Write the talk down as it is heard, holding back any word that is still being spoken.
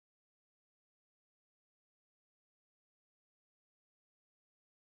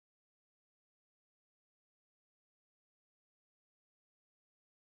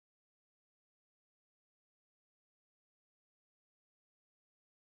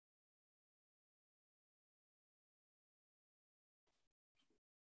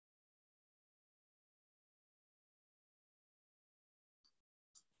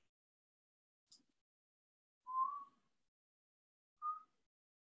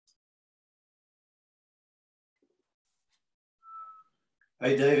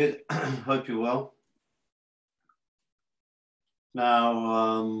Hey David, hope you're well.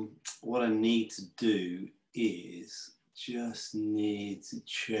 Now, what I need to do is just need to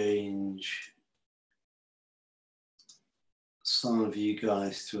change some of you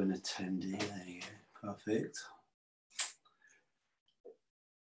guys to an attendee. There you go, perfect.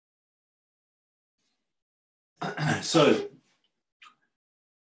 So,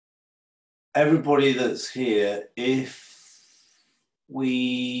 everybody that's here, if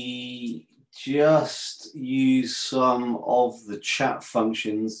we just use some of the chat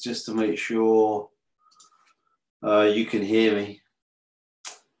functions just to make sure you can hear me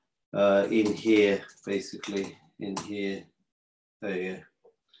in here, basically in here. There you go.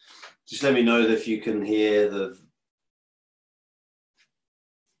 Just let me know if you can hear the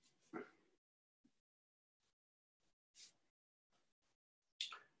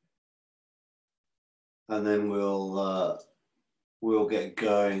and then we'll get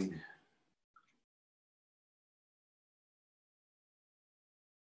going.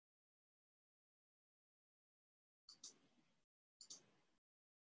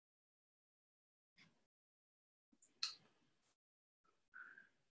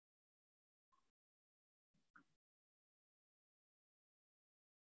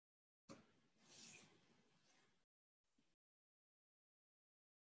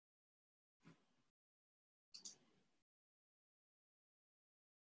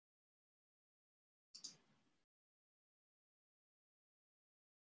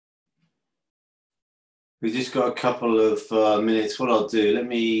 We just got a couple of minutes. What I'll do, let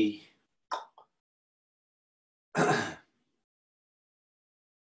me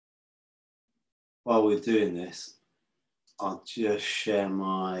while we're doing this, I'll just share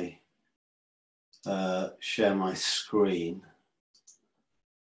my screen.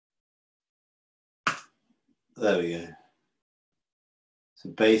 There we go. So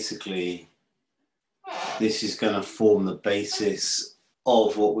basically, this is going to form the basis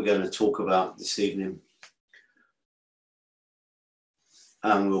of what we're going to talk about this evening.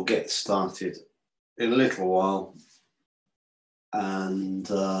 And we'll get started in a little while. And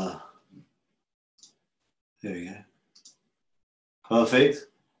there we go. Perfect.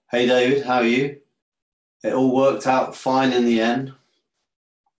 Hey David, how are you? It all worked out fine in the end.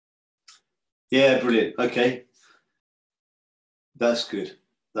 Yeah, brilliant. Okay. That's good.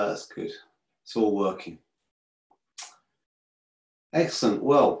 That's good. It's all working. Excellent.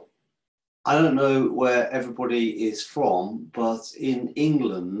 Well, I don't know where everybody is from, but in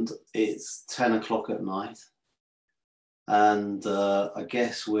England, it's 10 o'clock at night. And I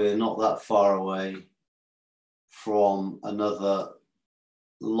guess we're not that far away from another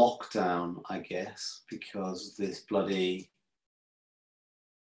lockdown, I guess, because this bloody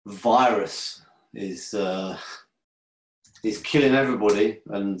virus is killing everybody.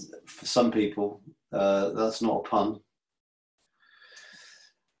 And for some people, that's not a pun.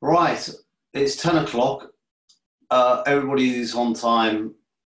 Right. It's 10 o'clock. Everybody who's on time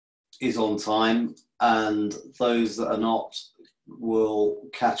is on time, and those that are not will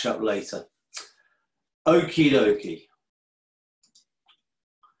catch up later. Okie dokie.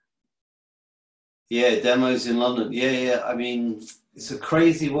 Yeah, demos in London. Yeah. I mean, it's a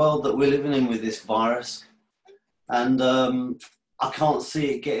crazy world that we're living in with this virus, and I can't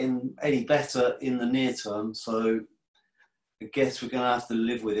see it getting any better in the near term. So I guess we're going to have to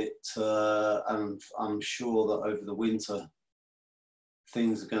live with it, and I'm sure that over the winter,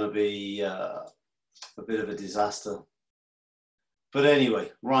 things are going to be a bit of a disaster. But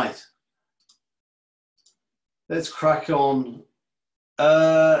anyway, right. Let's crack on.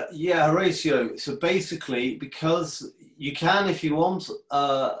 Yeah, Horatio. So basically, because you can, if you want,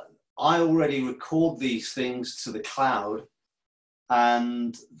 I already record these things to the cloud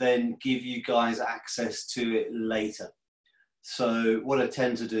and then give you guys access to it later. So what I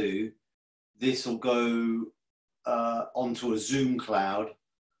tend to do, this will go onto a Zoom cloud,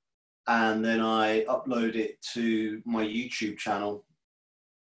 and then I upload it to my YouTube channel.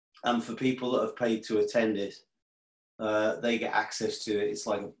 And for people that have paid to attend it, they get access to it. It's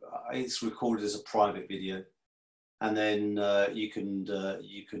like it's recorded as a private video, and then you can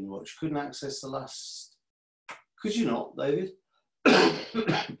watch. Couldn't access the last. Could you not, David? Now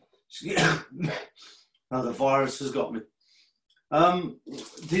the virus has got me.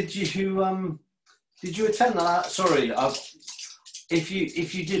 Did you attend that? Sorry,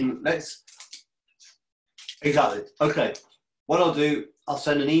 if you didn't, let's exactly. Okay, what I'll do, I'll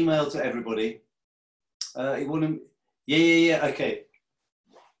send an email to everybody. It wouldn't. Yeah. Okay.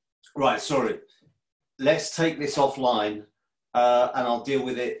 Right. Sorry. Let's take this offline, and I'll deal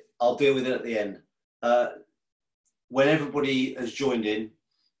with it. I'll deal with it at the end. when everybody has joined in,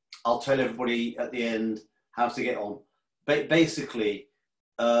 I'll tell everybody at the end how to get on. Basically,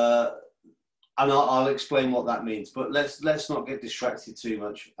 and I'll explain what that means. But let's not get distracted too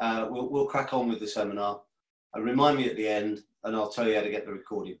much. We'll crack on with the seminar. And remind me at the end, and I'll tell you how to get the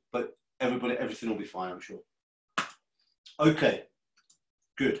recording. But everything will be fine, I'm sure. Okay,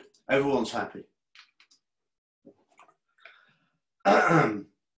 good. Everyone's happy.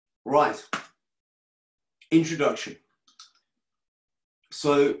 Right. Introduction.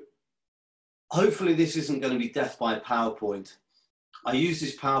 So hopefully this isn't going to be death by PowerPoint. I use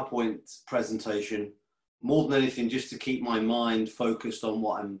this PowerPoint presentation more than anything just to keep my mind focused on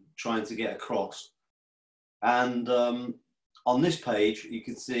what I'm trying to get across. And on this page, you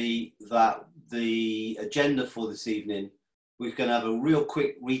can see that the agenda for this evening, we're going to have a real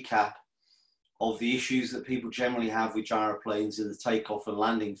quick recap of the issues that people generally have with gyroplanes in the takeoff and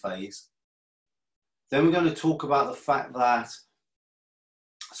landing phase. Then we're going to talk about the fact that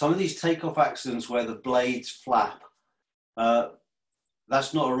some of these takeoff accidents where the blades flap,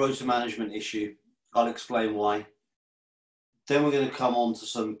 that's not a rotor management issue. I'll explain why. Then we're going to come on to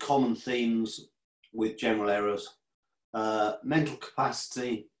some common themes with general errors, mental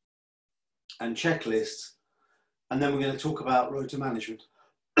capacity and checklists. And then we're going to talk about rotor management.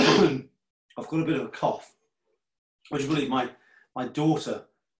 I've got a bit of a cough. Would you believe my daughter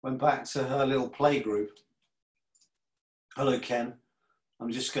went back to her little play group. Hello, Ken.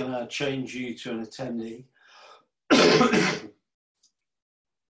 I'm just going to change you to an attendee.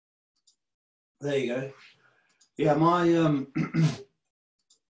 There you go. Yeah,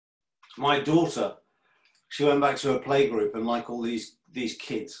 my daughter, she went back to her play group, and like all these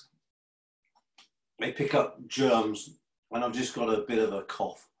kids, they pick up germs, and I've just got a bit of a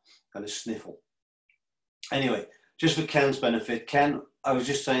cough and a sniffle. Anyway, just for Ken's benefit, Ken, I was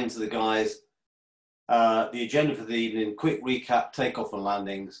just saying to the guys, the agenda for the evening, quick recap, takeoff and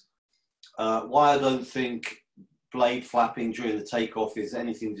landings. Why I don't think blade flapping during the takeoff is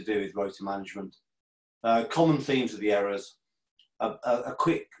anything to do with rotor management. Common themes of the errors. A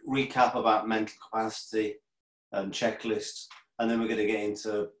quick recap about mental capacity and checklists, and then we're going to get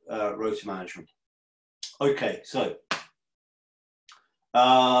into rotor management. Okay, so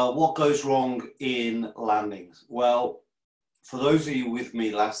what goes wrong in landings? Well, for those of you with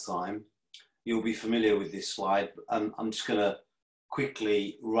me last time, you'll be familiar with this slide, and I'm just going to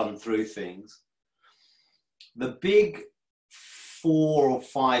quickly run through things. The big 4 or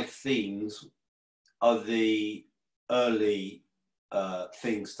 5 themes are the early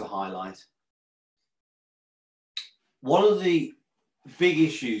things to highlight. One of the big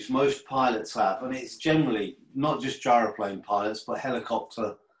issues most pilots have, and it's generally not just gyroplane pilots, but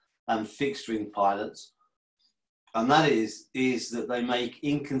helicopter and fixed wing pilots, and that is that they make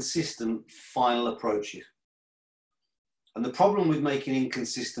inconsistent final approaches. And the problem with making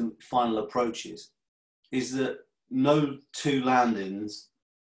inconsistent final approaches is that no 2 landings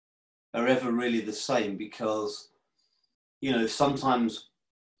are ever really the same, because, you know, sometimes,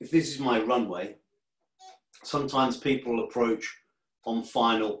 if this is my runway, sometimes people approach on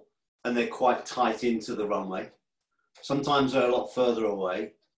final and they're quite tight into the runway. Sometimes they're a lot further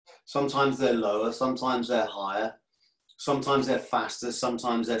away. Sometimes they're lower, sometimes they're higher. Sometimes they're faster,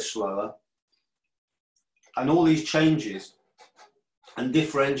 sometimes they're slower. And all these changes and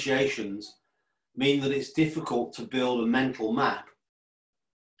differentiations mean that it's difficult to build a mental map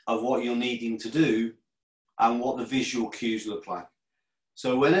of what you're needing to do and what the visual cues look like.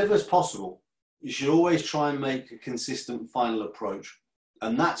 So whenever it's possible, you should always try and make a consistent final approach.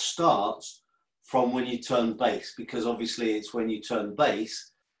 And that starts from when you turn base, because obviously it's when you turn base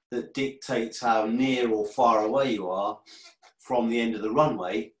that dictates how near or far away you are from the end of the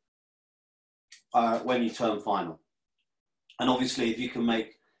runway when you turn final. And obviously if you can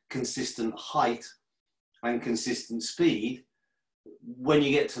make consistent height and consistent speed, when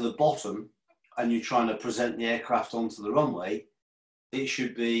you get to the bottom and you're trying to present the aircraft onto the runway, it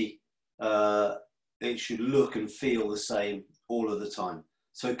should be, it should look and feel the same all of the time.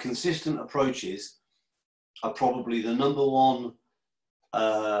 So consistent approaches are probably the #1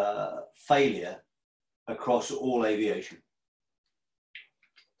 failure across all aviation.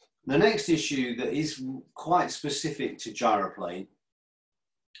 The next issue that is quite specific to gyroplane,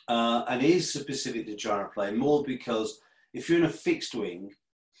 and is specific to gyroplane more because if you're in a fixed wing,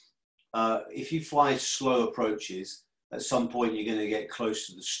 if you fly slow approaches, at some point you're going to get close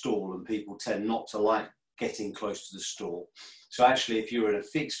to the stall, and people tend not to like getting close to the stall. So actually, if you're in a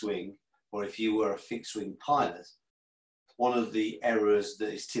fixed wing, or if you were a fixed wing pilot, one of the errors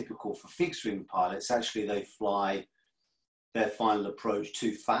that is typical for fixed wing pilots, actually they fly their final approach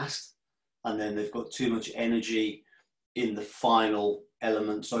too fast, and then they've got too much energy in the final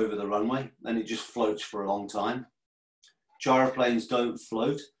elements over the runway, and it just floats for a long time. Gyroplanes don't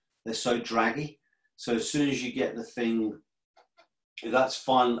float, they're so draggy. So as soon as you get the thing, if that's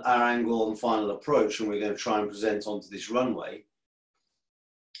our angle on final approach, and we're going to try and present onto this runway,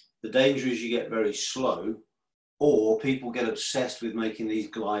 the danger is you get very slow, or people get obsessed with making these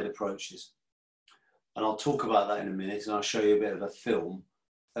glide approaches. And I'll talk about that in a minute, and I'll show you a bit of a film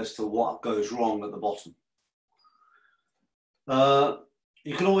as to what goes wrong at the bottom.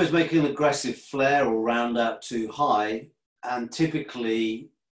 You can always make an aggressive flare or round out too high, and typically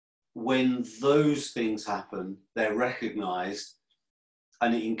when those things happen, they're recognized,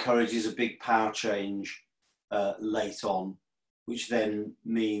 and it encourages a big power change late on, which then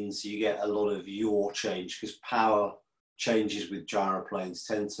means you get a lot of yaw change, because power changes with gyroplanes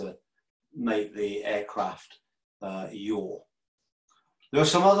tend to make the aircraft yaw. There are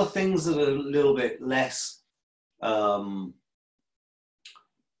some other things that are a little bit less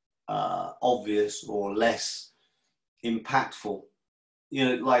obvious or less impactful. You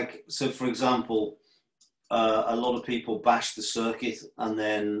know, like, so for example, a lot of people bash the circuit, and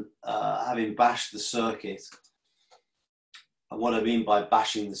then having bashed the circuit, and what I mean by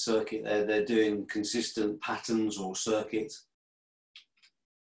bashing the circuit, they're doing consistent patterns or circuits,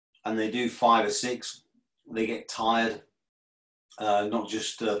 and they do 5 or 6, they get tired, not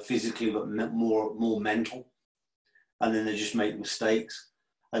just physically, but more mental, and then they just make mistakes.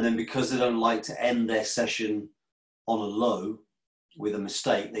 And then because they don't like to end their session on a low with a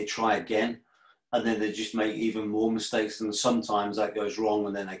mistake, they try again, and then they just make even more mistakes, and sometimes that goes wrong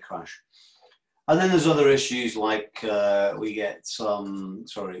and then they crash. And then there's other issues like we get some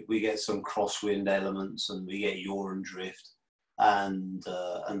crosswind elements, and we get yaw and drift, and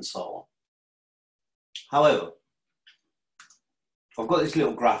so on. However, I've got this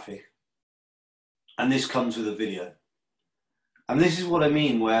little graphic, and this comes with a video. And this is what I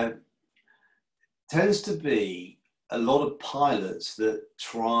mean, where tends to be a lot of pilots that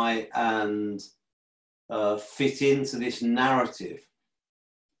try and fit into this narrative,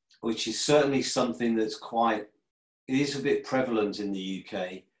 which is certainly something that's it is a bit prevalent in the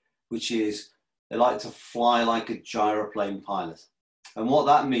UK, which is they like to fly like a gyroplane pilot. And what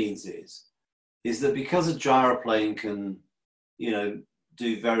that means is that because a gyroplane can, you know,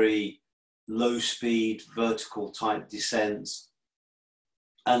 do very low speed, vertical type descents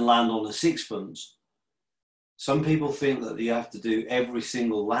and land on a sixpence, some people think that you have to do every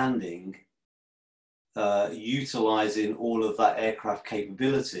single landing utilizing all of that aircraft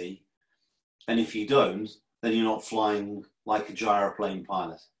capability, and if you don't, then you're not flying like a gyroplane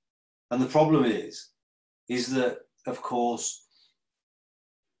pilot. And the problem is that, of course,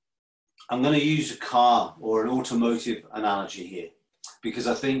 I'm going to use a car or an automotive analogy here, because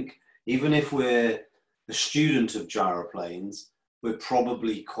I think even if we're a student of gyroplanes, we're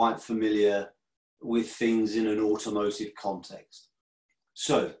probably quite familiar with things in an automotive context.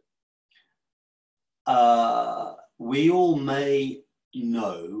 So we all may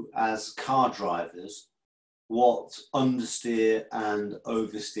know as car drivers what understeer and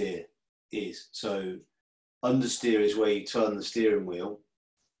oversteer is. So understeer is where you turn the steering wheel,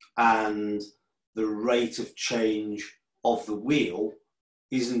 and the rate of change of the wheel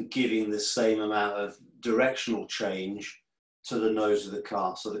isn't giving the same amount of directional change to the nose of the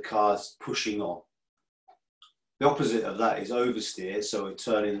car, so the car's pushing on. The opposite of that is oversteer, so we're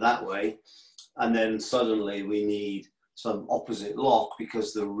turning that way, and then suddenly we need some opposite lock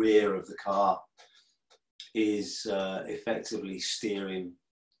because the rear of the car is effectively steering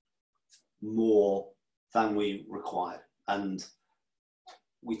more than we require, and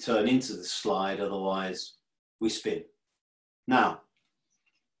we turn into the slide, otherwise we spin. Now,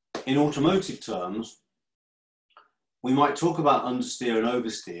 in automotive terms, we might talk about understeer and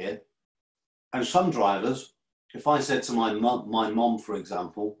oversteer, and some drivers, if I said to my mom, for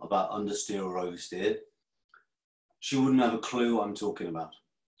example, about understeer or oversteer, she wouldn't have a clue what I'm talking about.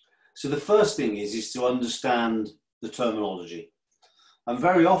 So the first thing is to understand the terminology. And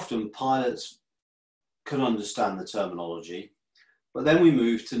very often pilots can understand the terminology, but then we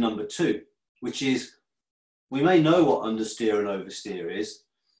move to number 2, which is we may know what understeer and oversteer is,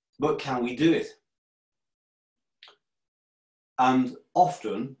 but can we do it? And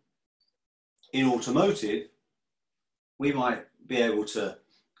often in automotive, we might be able to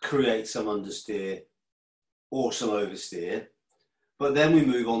create some understeer or some oversteer, but then we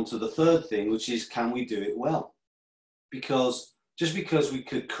move on to the third thing, which is, can we do it well? Because just because we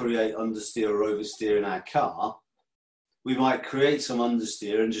could create understeer or oversteer in our car, we might create some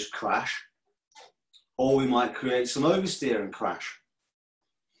understeer and just crash, or we might create some oversteer and crash.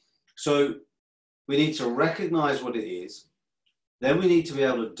 So we need to recognize what it is. Then we need to be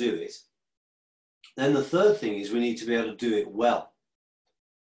able to do it. Then the third thing is we need to be able to do it well.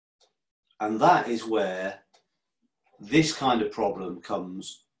 And that is where this kind of problem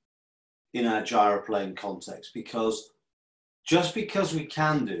comes in our gyroplane context, because just because we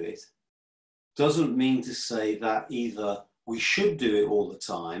can do it doesn't mean to say that either we should do it all the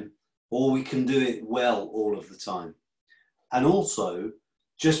time or we can do it well all of the time. And also,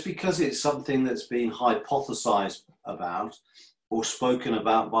 just because it's something that's been hypothesized about or spoken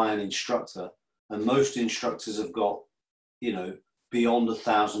about by an instructor, and most instructors have got, you know, beyond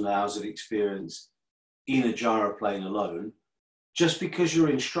 1,000 hours of experience in a gyroplane alone, just because your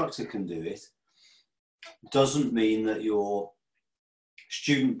instructor can do it doesn't mean that your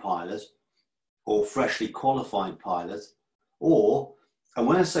student pilot or freshly qualified pilot, or, and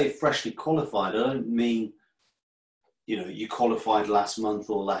when I say freshly qualified, I don't mean, you know, you qualified last month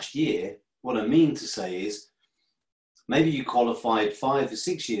or last year. What I mean to say is maybe you qualified 5 or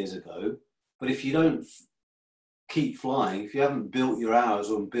 6 years ago, but if you don't keep flying, if you haven't built your hours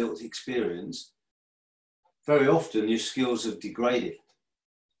or built experience, very often your skills have degraded.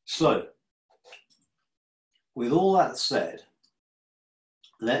 So, with all that said,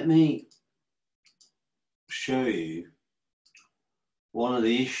 let me show you one of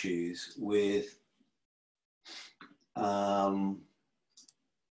the issues with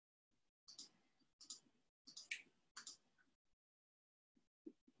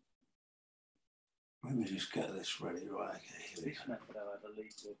let me just get this ready. Right, okay, here we go.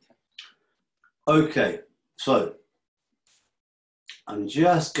 Okay, so I'm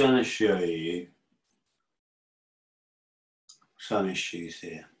just going to show you some issues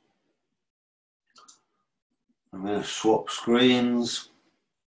here. I'm going to swap screens,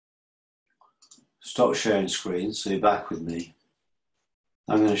 stop sharing screens, so you're back with me.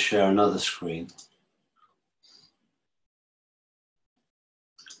 I'm going to share another screen.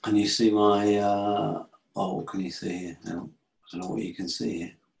 Can you see my, oh, what can you see here? No, I don't know what you can see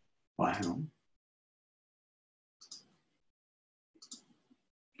here. Right, hang on.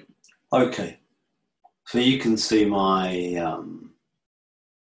 Okay, so you can see my,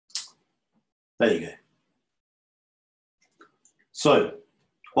 there you go. So,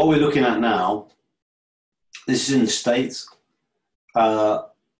 what we're looking at now, this is in the States.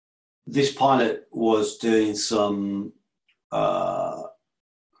 This pilot was doing some,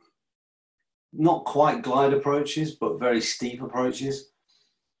 not quite glide approaches, but very steep approaches.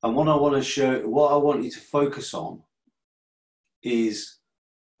 And what I want to show, what I want you to focus on is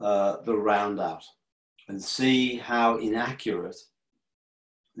the round out, and see how inaccurate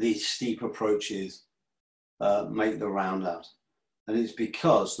these steep approaches make the round out. And it's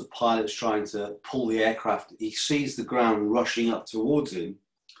because the pilot's trying to pull the aircraft, he sees the ground rushing up towards him,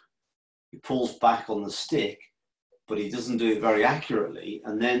 he pulls back on the stick, but he doesn't do it very accurately,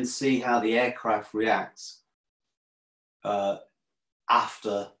 and then see how the aircraft reacts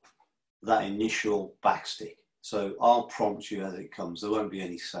after that initial backstick. So I'll prompt you as it comes, there won't be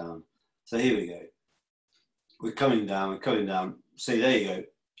any sound. So here we go. We're coming down. See, there you go.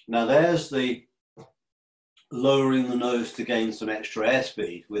 Now there's the lowering the nose to gain some extra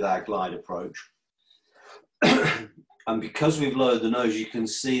airspeed with our glide approach. And because we've lowered the nose, you can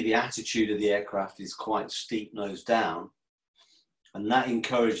see the attitude of the aircraft is quite steep nose down. And that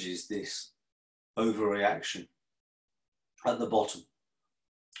encourages this overreaction at the bottom.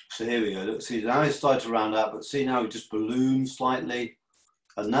 So here we go. Look, see, now it's started to round out, but see now we just balloon slightly.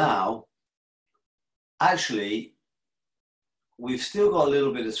 And now, actually, we've still got a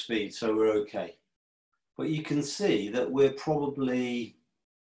little bit of speed, so we're okay. But you can see that we're probably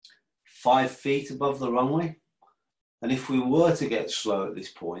 5 feet above the runway. And if we were to get slow at this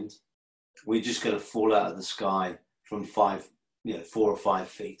point, we're just going to fall out of the sky from 4 or 5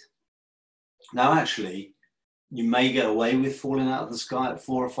 feet. Now, actually, you may get away with falling out of the sky at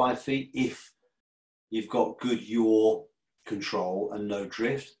 4 or 5 feet if you've got good yaw control and no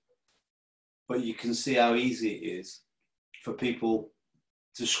drift. But you can see how easy it is for people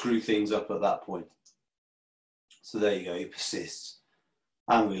to screw things up at that point. So there you go, he persists,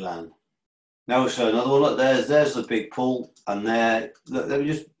 and we land. Now we'll show another one. Look, there's the big pull, and there. Look, let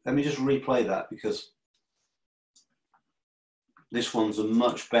me just replay that, because this one's a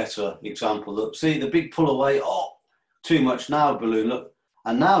much better example. Look, see the big pull away. Oh, too much now, balloon. Look,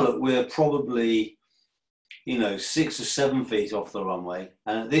 and now look, we're probably, 6 or 7 feet off the runway,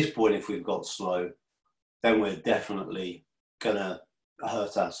 and at this point, if we've got slow, then we're definitely gonna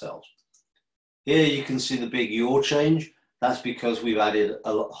hurt ourselves. Here you can see the big yaw change. That's because we've added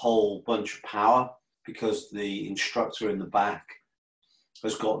a whole bunch of power, because the instructor in the back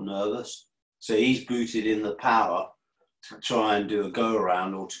has got nervous. So he's booted in the power to try and do a go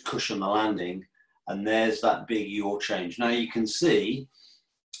around or to cushion the landing. And there's that big yaw change. Now you can see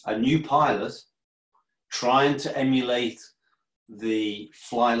a new pilot trying to emulate the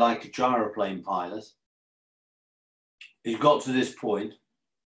fly like a gyroplane pilot. He's got to this point,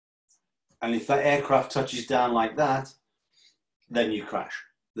 and if that aircraft touches down like that, then you crash.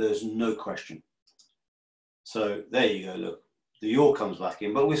 There's no question. So there you go, look, the yaw comes back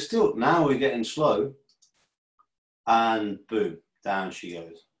in, but we're still, now we're getting slow, and boom, down she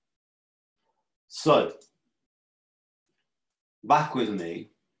goes. So, back with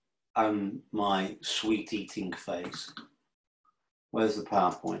me and my sweet eating face. Where's the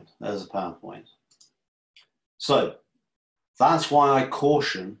PowerPoint? There's the PowerPoint. So, that's why I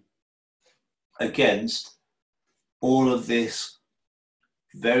caution against all of this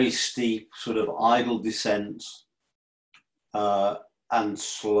very steep sort of idle descents and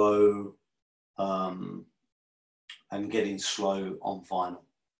slow and getting slow on final,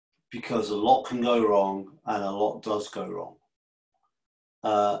 because a lot can go wrong and a lot does go wrong.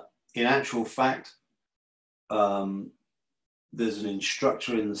 In actual fact, there's an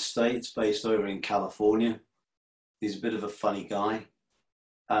instructor in the States based over in California. He's a bit of a funny guy,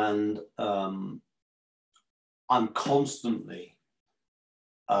 and I'm constantly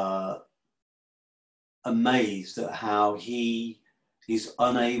amazed at how he is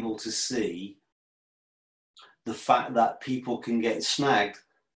unable to see the fact that people can get snagged.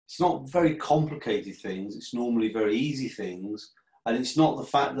 It's not very complicated things, it's normally very easy things, and it's not the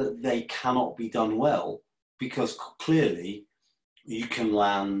fact that they cannot be done well, because clearly you can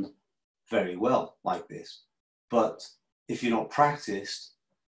land very well like this. But if you're not practiced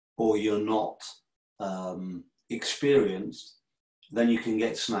or you're not experienced, then you can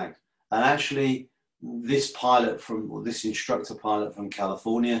get snagged. And actually, this instructor pilot from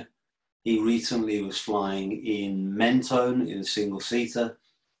California, he recently was flying in Mentone in a single-seater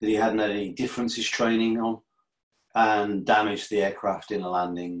that he hadn't had any differences training on, and damaged the aircraft in a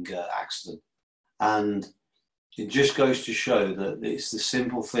landing accident. And it just goes to show that it's the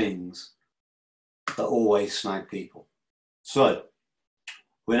simple things that always snag people. So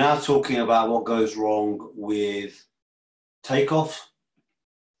we're now talking about what goes wrong with takeoff,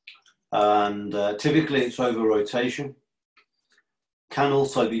 and typically it's over rotation. Can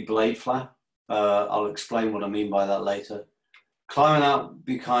also be blade flap. I'll explain what I mean by that later. Climbing out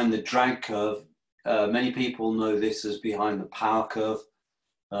behind the drag curve. Many people know this as behind the power curve.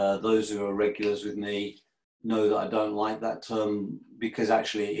 Those who are regulars with me know that I don't like that term, because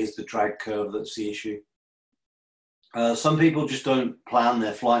actually it is the drag curve that's the issue. Some people just don't plan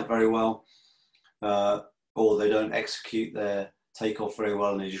their flight very well, or they don't execute their takeoff very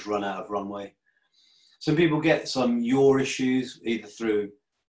well and they just run out of runway. Some people get some yaw issues, either through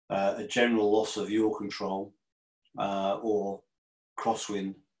a general loss of yaw control or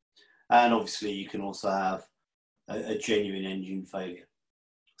crosswind. And obviously you can also have a genuine engine failure.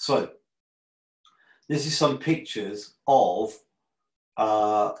 So this is some pictures of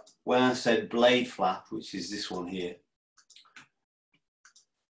when I said blade flap, which is this one here.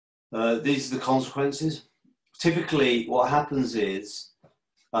 These are the consequences. Typically what happens is,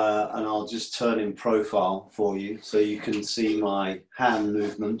 and I'll just turn in profile for you so you can see my hand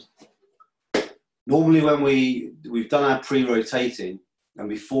movement. Normally when we've done our pre-rotating, and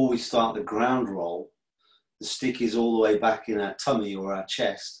before we start the ground roll, the stick is all the way back in our tummy or our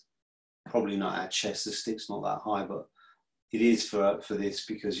chest. Probably not our chest, the stick's not that high, but it is for this,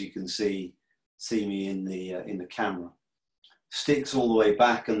 because you can see me in the camera. Stick's all the way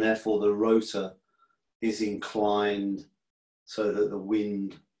back, and therefore the rotor is inclined so that the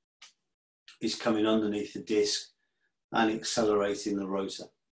wind is coming underneath the disc and accelerating the rotor.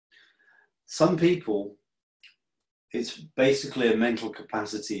 Some people, it's basically a mental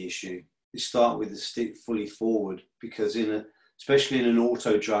capacity issue. You start with the stick fully forward, because especially in an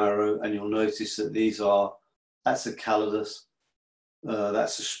auto gyro, and you'll notice that that's a Calidus,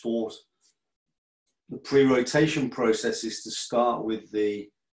 that's a Sport. The pre-rotation process is to start with the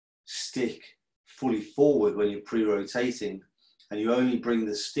stick fully forward when you're pre-rotating, and you only bring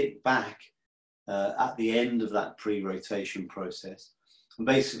the stick back at the end of that pre-rotation process. And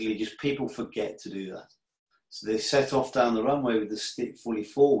basically just people forget to do that. So they set off down the runway with the stick fully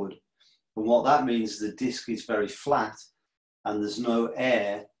forward, and what that means is the disc is very flat and there's no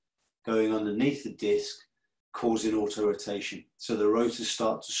air going underneath the disc causing auto rotation. So the rotors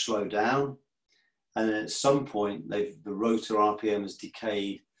start to slow down, and then at some point the rotor RPM has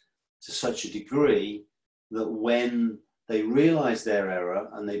decayed to such a degree that when they realize their error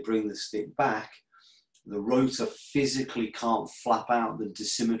and they bring the stick back, the rotor physically can't flap out the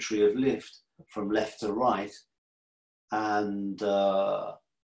dissymmetry of lift from left to right. And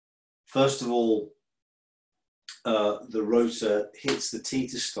first of all, the rotor hits the T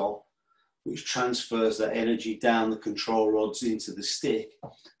to stop, which transfers that energy down the control rods into the stick.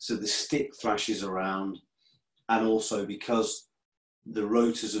 So the stick thrashes around, and also because the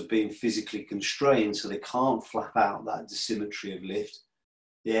rotors have been physically constrained, so they can't flap out that dissymmetry of lift,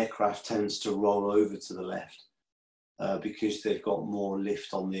 the aircraft tends to roll over to the left because they've got more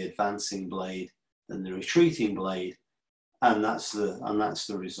lift on the advancing blade than the retreating blade, and that's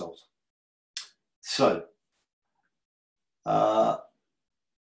the result. So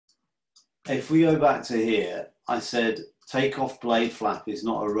if we go back to here, I said takeoff blade flap is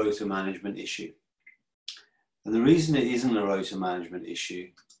not a rotor management issue. And the reason it isn't a rotor management issue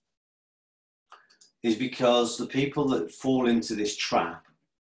is because the people that fall into this trap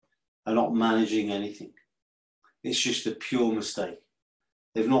are not managing anything. It's just a pure mistake.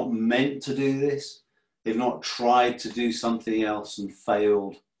 They've not meant to do this. They've not tried to do something else and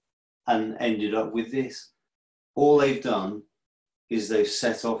failed and ended up with this. All they've done is they've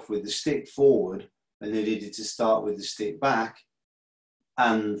set off with the stick forward and they needed to start with the stick back,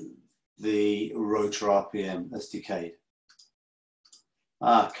 and the rotor RPM has decayed.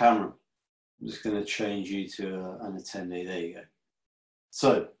 Cameron, I'm just going to change you to an attendee. There you go.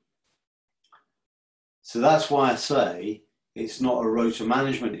 So that's why I say it's not a rotor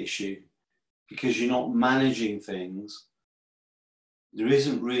management issue, because you're not managing things. There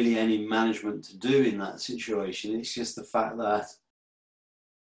isn't really any management to do in that situation. It's just the fact that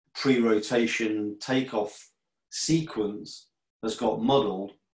pre-rotation takeoff sequence has got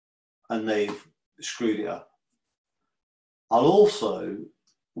muddled and they've screwed it up. I'll also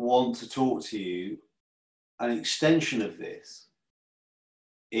want to talk to you, an extension of this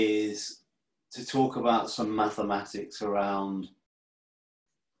is to talk about some mathematics around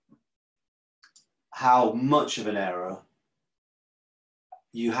how much of an error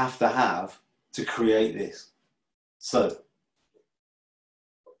you have to create this. So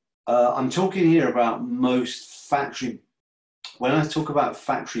I'm talking here about most factory, when I talk about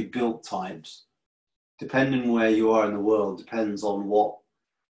factory built types, depending where you are in the world, depends on what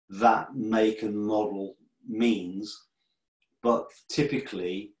that make and model means. But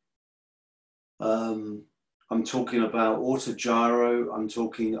typically, I'm talking about autogyro, I'm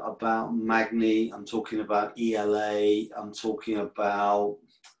talking about Magni, I'm talking about ELA, I'm talking about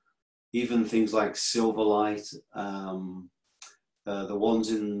even things like Silverlight, the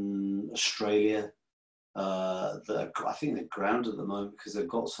ones in Australia that I think they're ground at the moment because they've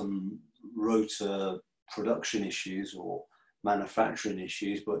got some rotor production issues or manufacturing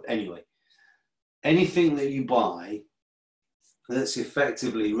issues. But anyway, anything that you buy that's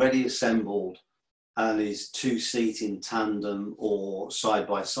effectively ready assembled and is two-seat in tandem or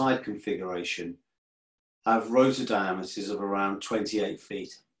side-by-side configuration have rotor diameters of around 28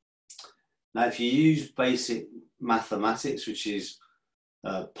 feet. Now, if you use basic mathematics, which is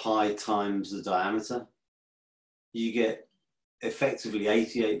pi times the diameter, you get effectively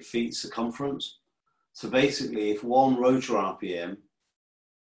 88 feet circumference. So basically, if one rotor RPM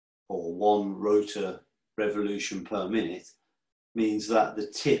or one rotor revolution per minute means that the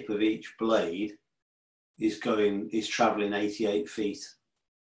tip of each blade is traveling 88 feet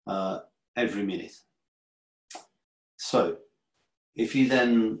every minute. So if you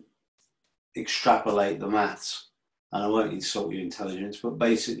then extrapolate the maths, and I won't insult your intelligence, but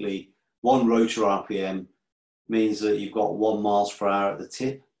basically one rotor RPM means that you've got 1 miles per hour at the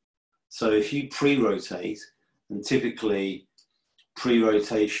tip. So if you pre-rotate, and typically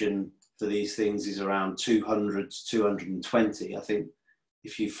pre-rotation for these things is around 200 to 220. I think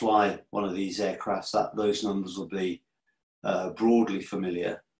if you fly one of these aircrafts, those numbers will be broadly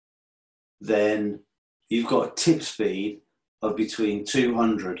familiar. Then you've got a tip speed of between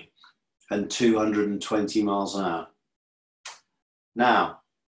 200 and 220 miles an hour. Now,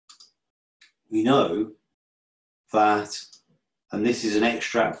 we know that, and this is an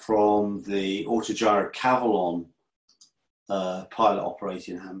extract from the Autogyro Cavalon pilot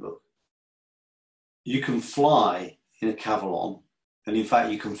operating handbook, you can fly in a Cavalon, and in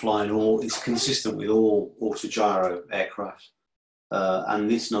fact you can fly in all, it's consistent with all Autogyro aircraft, and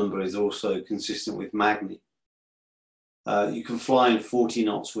this number is also consistent with Magni. You can fly in 40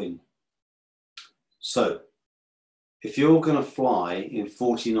 knots wind. So if you're going to fly in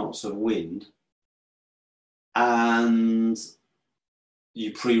 40 knots of wind and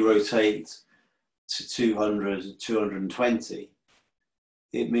you pre-rotate to 200, 220,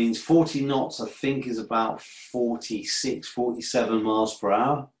 it means 40 knots, I think, is about 46, 47 miles per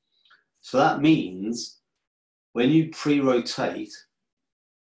hour. So that means when you pre-rotate,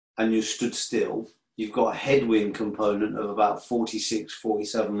 and you're stood still, you've got a headwind component of about 46,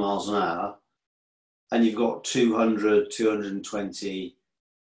 47 miles an hour, and you've got 200, 220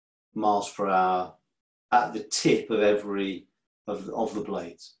 miles per hour at the tip of every of the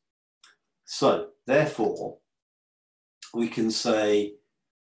blades. So therefore, we can say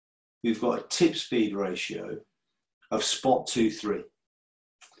we've got a tip speed ratio of spot 2.3.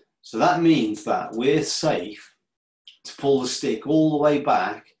 So that means that we're safe to pull the stick all the way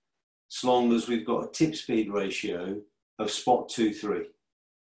back as long as we've got a tip speed ratio of spot 2.3.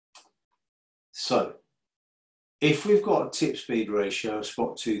 So if we've got a tip speed ratio of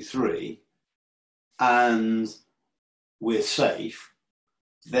spot 2.3 and we're safe,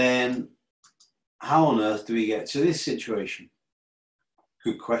 then how on earth do we get to this situation?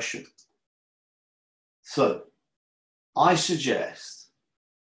 Good question. So I suggest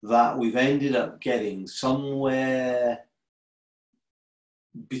that we've ended up getting somewhere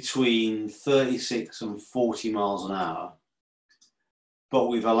between 36 and 40 miles an hour, but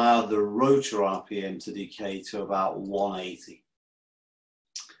we've allowed the rotor RPM to decay to about 180.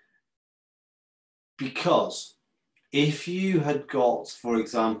 Because if you had got, for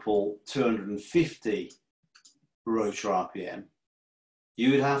example, 250 rotor RPM,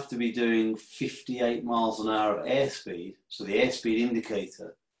 you would have to be doing 58 miles an hour of airspeed. So the airspeed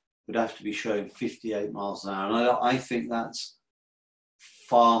indicator would have to be showing 58 miles an hour. And I think that's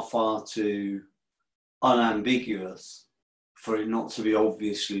far, far too unambiguous for it not to be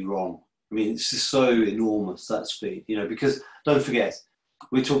obviously wrong. I mean, it's just so enormous, that speed, you know, because don't forget,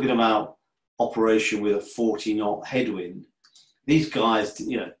 we're talking about operation with a 40 knot headwind. These guys,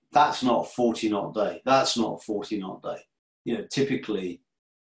 you know, that's not a 40 knot day. That's not a 40 knot day. You know, typically,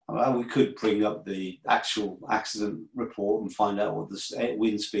 well, we could bring up the actual accident report and find out what the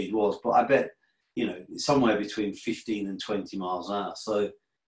wind speed was, but I bet, you know, somewhere between 15 and 20 miles an hour. So,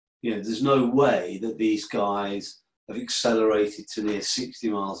 you know, there's no way that these guys have accelerated to near 60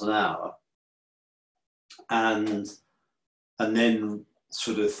 miles an hour and then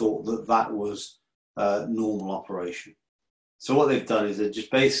sort of thought that that was normal operation. So what they've done is they've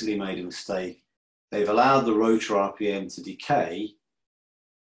just basically made a mistake. They've allowed the rotor RPM to decay,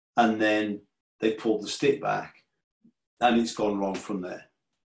 and then they pulled the stick back, and it's gone wrong from there.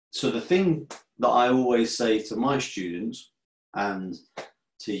 So the thing that I always say to my students and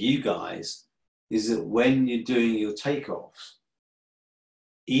to you guys is that when you're doing your takeoffs,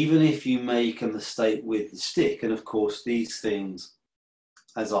 even if you make a mistake with the stick, and of course these things,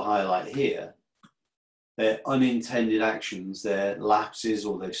 as I highlight here, they're unintended actions, they're lapses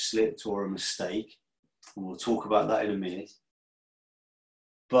or they've slipped or a mistake, and we'll talk about that in a minute.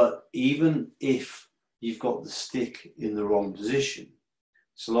 But even if you've got the stick in the wrong position,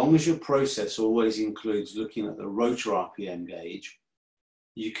 so long as your process always includes looking at the rotor RPM gauge,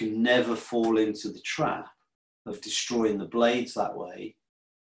 you can never fall into the trap of destroying the blades that way,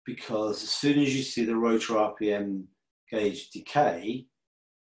 because as soon as you see the rotor RPM gauge decay,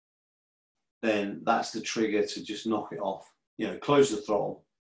 then that's the trigger to just knock it off. You know, close the throttle,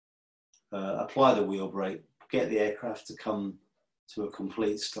 apply the wheel brake, get the aircraft to come to a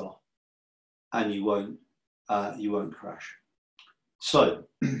complete stop, and you won't crash. So,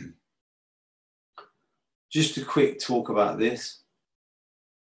 just a quick talk about this.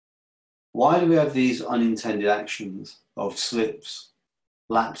 Why do we have these unintended actions of slips,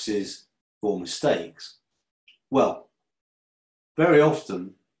 lapses, or mistakes? Well, very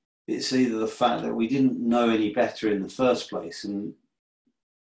often it's either the fact that we didn't know any better in the first place, and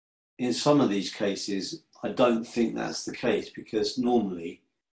in some of these cases, I don't think that's the case, because normally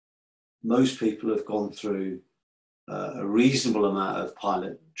most people have gone through a reasonable amount of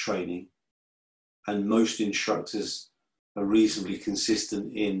pilot training, and most instructors are reasonably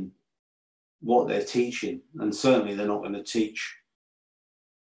consistent in what they're teaching, and certainly they're not going to teach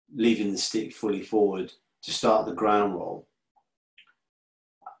leaving the stick fully forward to start the ground roll.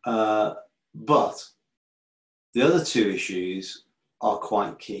 But the other two issues are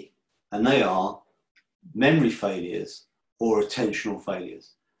quite key, and they are memory failures or attentional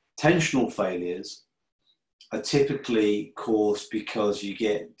failures. Attentional failures are typically caused because you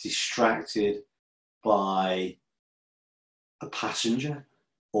get distracted by a passenger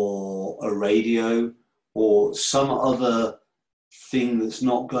or a radio or some other thing that's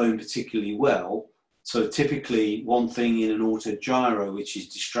not going particularly well. So typically one thing in an auto gyro which is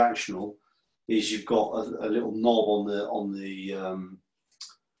distractional is you've got a little knob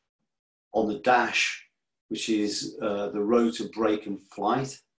on the dash, which is the rotor brake and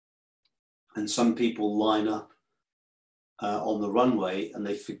flight. And some people line up on the runway and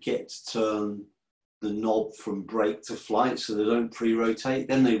they forget to turn the knob from brake to flight so they don't pre-rotate.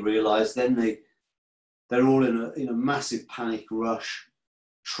 Then they realise, they're all in a massive panic rush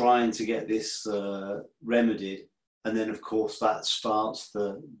trying to get this remedied. And then of course that starts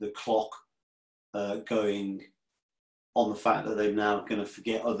the clock going on the fact that they're now going to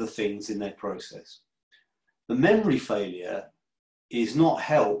forget other things in their process. The memory failure is not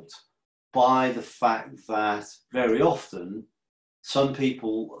helped by the fact that very often some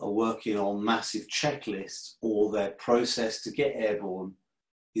people are working on massive checklists, or their process to get airborne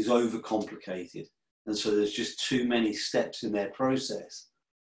is overcomplicated. And so there's just too many steps in their process,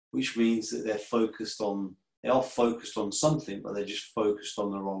 which means that they are focused on something, but they're just focused on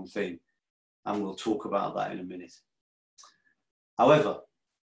the wrong thing. And we'll talk about that in a minute. However,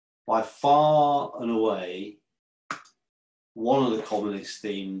 by far and away, one of the commonest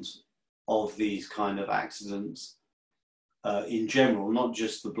themes of these kind of accidents in general, not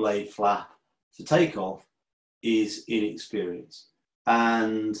just the blade flap for takeoff, is inexperience.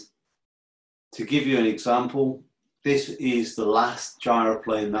 And to give you an example, this is the last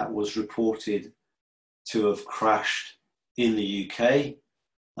gyroplane that was reported to have crashed in the UK.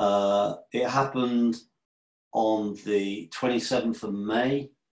 It happened on the 27th of May,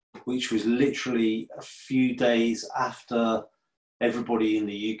 which was literally a few days after everybody in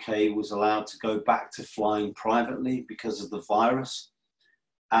the UK was allowed to go back to flying privately because of the virus.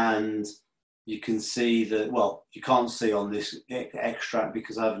 And you can see that, well, you can't see on this extract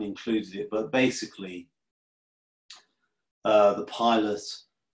because I haven't included it, but basically the pilot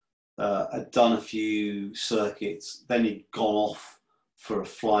had done a few circuits, then he'd gone off for a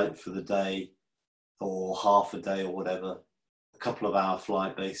flight for the day or half a day or whatever, a couple of hour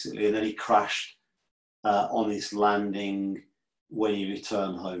flight basically, and then he crashed on his landing when he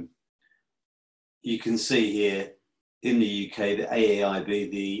returned home. You can see here in the UK, the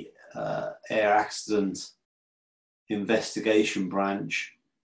AAIB, the Air Accident Investigation Branch,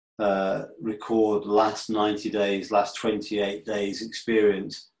 record last 90 days, last 28 days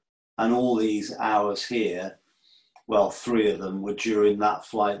experience. And all these hours here, well, 3 of them were during that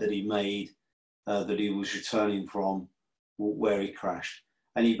flight that he made, that he was returning from where he crashed.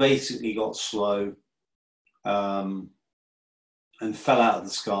 And he basically got slow and fell out of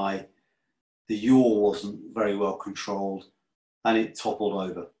the sky. The yaw wasn't very well controlled and it toppled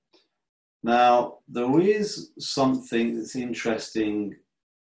over. Now, there is something that's interesting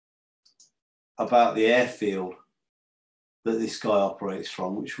about the airfield that this guy operates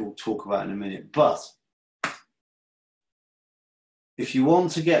from, which we'll talk about in a minute. But if you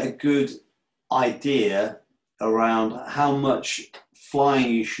want to get a good idea around how much flying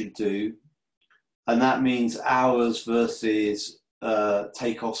you should do, and that means hours versus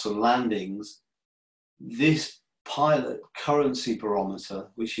takeoffs and landings, this pilot currency barometer,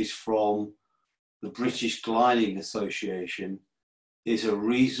 which is from the British Gliding Association, is a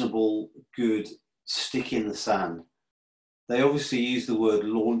reasonable, good stick in the sand. They obviously use the word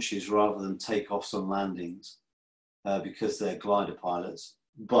launches rather than takeoffs and landings because they're glider pilots.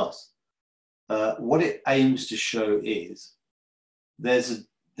 But what it aims to show is there's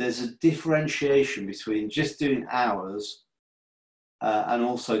a differentiation between just doing hours and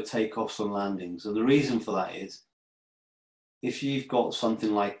also takeoffs and landings. And the reason for that is, if you've got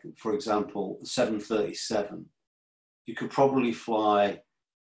something like, for example, 737, you could probably fly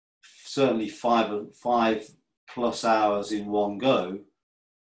certainly 5+ hours in one go,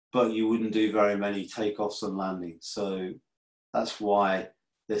 but you wouldn't do very many takeoffs and landings. So that's why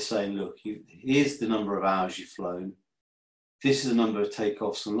they're saying, look, here's the number of hours you've flown. This is the number of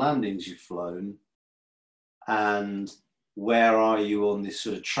takeoffs and landings you've flown. And where are you on this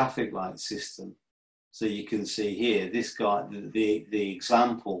sort of traffic light system? So you can see here, this guy, the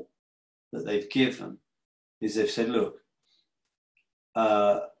example that they've given is they've said, look,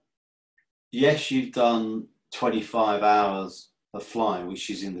 yes, you've done 25 hours of flying, which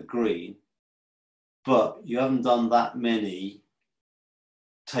is in the green, but you haven't done that many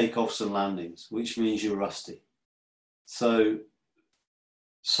takeoffs and landings, which means you're rusty. So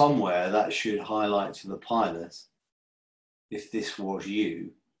somewhere that should highlight to the pilot, if this was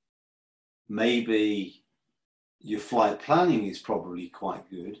you, maybe your flight planning is probably quite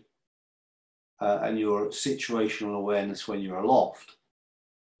good, and your situational awareness when you're aloft,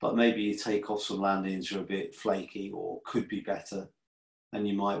 but maybe your takeoffs and landings are a bit flaky or could be better, and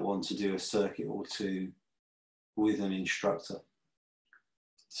you might want to do a circuit or two with an instructor.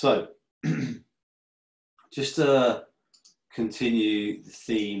 So just to continue the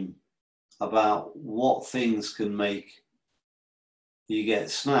theme about what things can make you get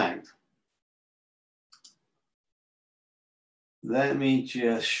snagged, let me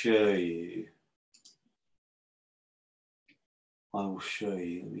just show you I will show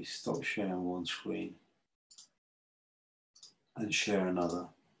you. Let me stop sharing one screen and share another.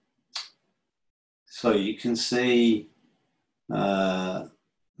 So you can see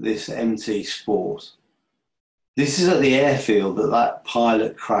this MT Sport. This is at the airfield that that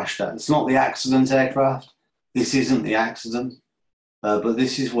pilot crashed at. It's not the accident aircraft. This isn't the accident, but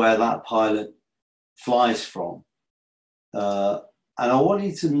this is where that pilot flies from. And I want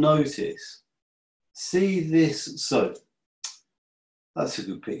you to notice, see this, so that's a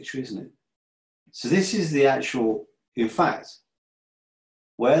good picture, isn't it? So this is the actual, in fact,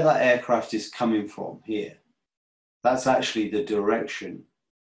 where that aircraft is coming from here, that's actually the direction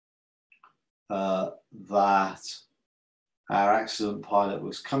that our accident pilot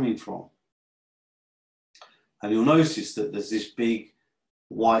was coming from. And you'll notice that there's this big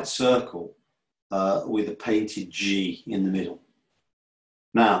white circle with a painted G in the middle.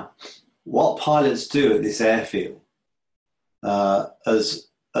 Now, what pilots do at this airfield as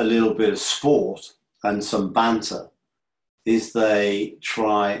a little bit of sport and some banter is they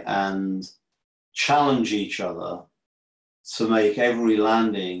try and challenge each other to make every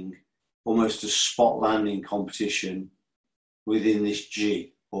landing almost a spot landing competition within this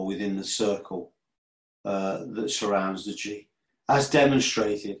G, or within the circle that surrounds the G, as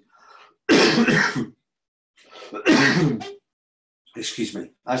demonstrated excuse me,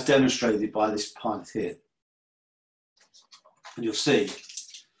 as demonstrated by this pilot here. And you'll see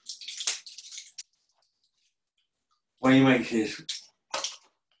when you make this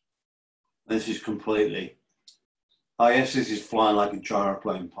is completely, I guess this is flying like a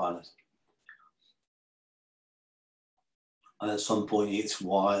gyroplane pilot. And at some point it's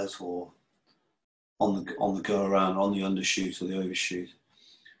wires or on the go around, on the undershoot or the overshoot.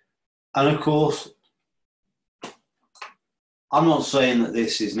 And of course, I'm not saying that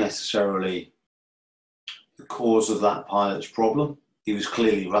this is necessarily the cause of that pilot's problem. He was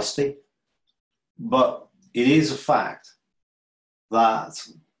clearly rusty. But it is a fact that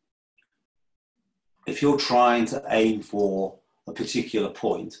if you're trying to aim for a particular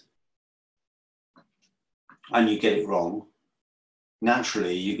point and you get it wrong,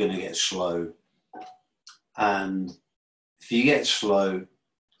 naturally you're going to get slow. And if you get slow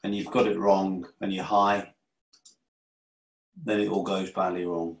and you've got it wrong and you're high, then it all goes badly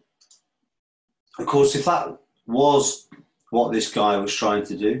wrong. Of course, if that was what this guy was trying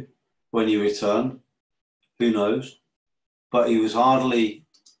to do when he returned, who knows? But he was hardly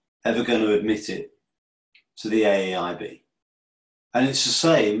ever going to admit it to the AAIB. And it's the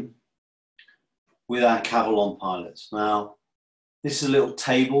same with our Cavalon pilots. Now, this is a little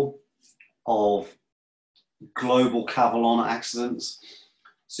table of global Cavalon accidents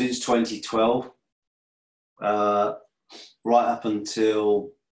since 2012, right up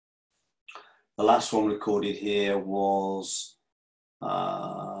until the last one recorded here was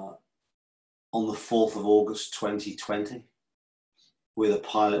on the 4th of August 2020 with a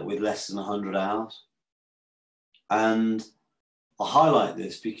pilot with less than 100 hours. And I highlight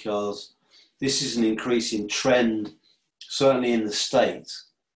this because this is an increasing trend, certainly in the States,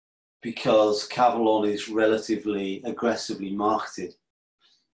 because Cavalon is relatively aggressively marketed,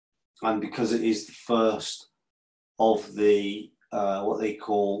 and because it is the first of the what they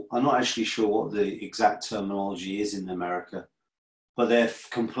call, I'm not actually sure what the exact terminology is in America, but they're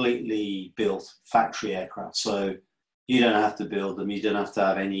completely built factory aircraft. So you don't have to build them. You don't have to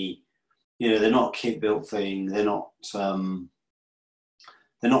have any, they're not kit built thing. They're not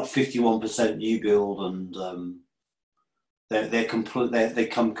 51% new build, and they're complete. They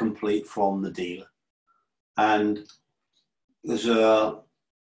come complete from the dealer. And there's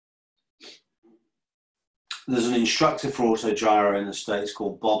an instructor for autogyro in the States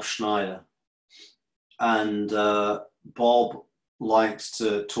called Bob Schneider, and Bob likes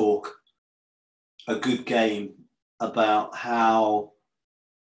to talk a good game about how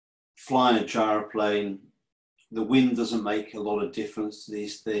flying a gyroplane, the wind doesn't make a lot of difference to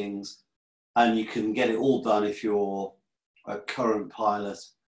these things, and you can get it all done if you're a current pilot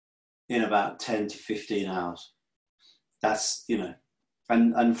in about 10 to 15 hours. That's,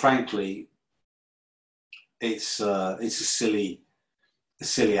 and frankly, it's a silly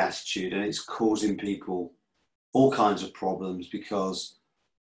attitude, and it's causing people all kinds of problems because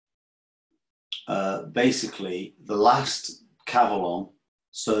basically the last Cavalon,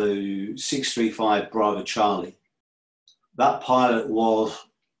 so 635 Bravo Charlie, that pilot was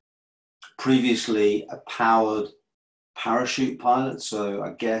previously a powered parachute pilot, so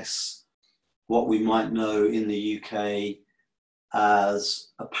I guess what we might know in the UK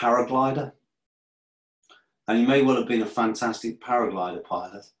as a paraglider. And he may well have been a fantastic paraglider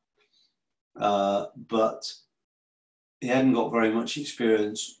pilot, but he hadn't got very much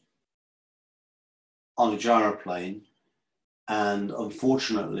experience on a gyroplane, and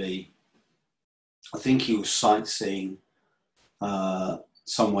unfortunately, I think he was sightseeing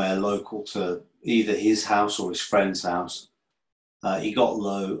somewhere local to either his house or his friend's house. He got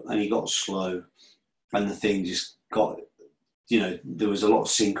low and he got slow, and the thing just got, there was a lot of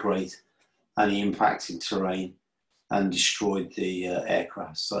sink rate, and he impacted terrain and destroyed the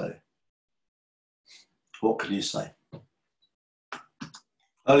aircraft. So what can you say?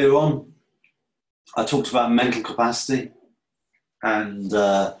 Earlier on, I talked about mental capacity and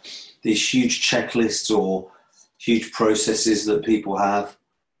these huge checklists or huge processes that people have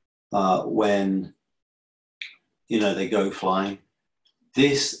when, they go flying.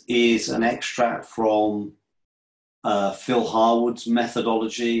 This is an extract from Phil Harwood's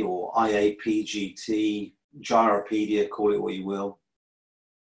methodology, or IAPGT, Gyropedia, call it what you will.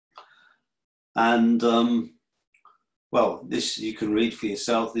 And, well, this you can read for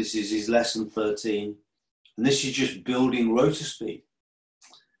yourself. This is his lesson 13. And this is just building rotor speed.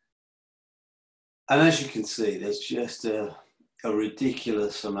 And as you can see, there's just a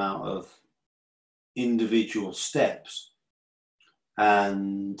ridiculous amount of individual steps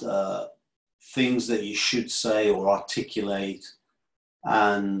and things that you should say or articulate.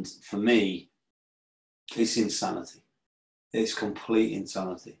 And for me, it's insanity. It's complete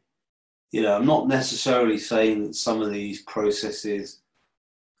insanity. I'm not necessarily saying that some of these processes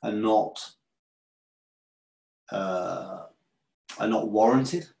are not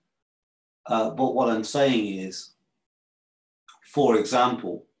warranted. But what I'm saying is, for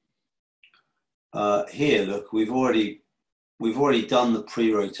example, here, look, we've already done the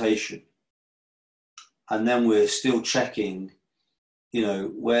pre-rotation, and then we're still checking,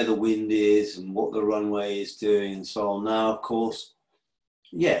 where the wind is and what the runway is doing and so on. Now, of course,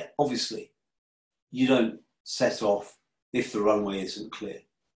 yeah, obviously, you don't set off if the runway isn't clear,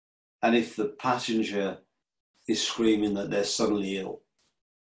 and if the passenger is screaming that they're suddenly ill.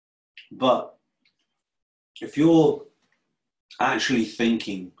 But if you're actually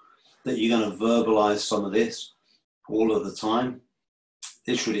thinking that you're going to verbalize some of this all of the time,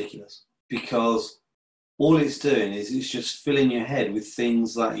 it's ridiculous, because all it's doing is it's just filling your head with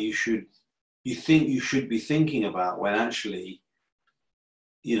things that you think you should be thinking about, when actually,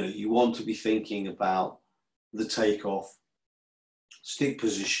 you want to be thinking about the takeoff, stick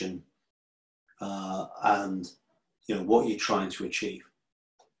position, and what you're trying to achieve.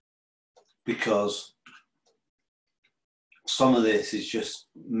 Because some of this is just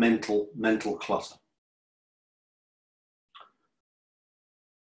mental clutter.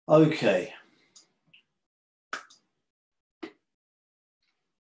 Okay.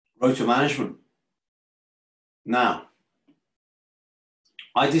 Rotor management. Now,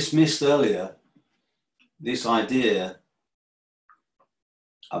 I dismissed earlier this idea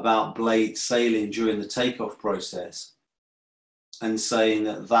about blade sailing during the takeoff process and saying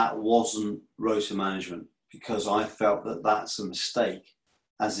that that wasn't rotor management, because I felt that that's a mistake,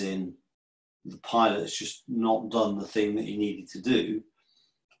 as in the pilot's just not done the thing that he needed to do,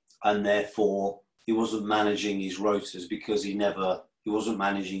 and therefore he wasn't managing his rotors because he wasn't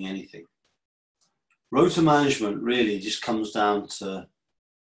managing anything. Rotor management really just comes down to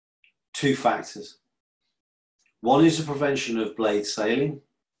two factors. One is the prevention of blade sailing,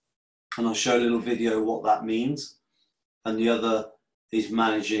 and I'll show a little video what that means. And the other is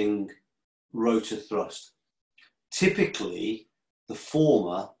managing rotor thrust. Typically, the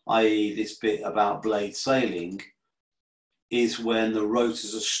former, i.e. this bit about blade sailing, is when the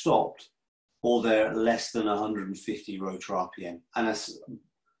rotors are stopped or they're at less than 150 rotor RPM. And that's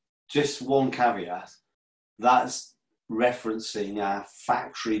just one caveat. That's referencing our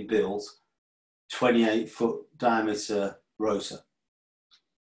factory-built 28-foot diameter rotor.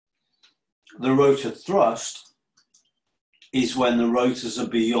 The rotor thrust is when the rotors are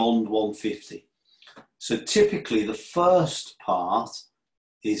beyond 150. So typically the first part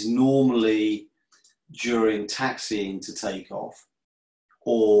is normally during taxiing to take off,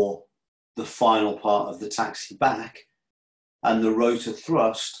 or the final part of the taxi back, and the rotor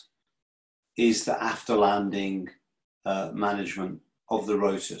thrust is the after landing management of the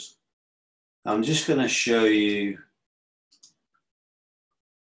rotors. I'm just going to show you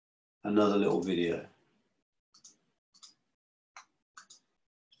another little video.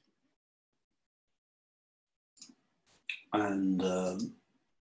 And I'm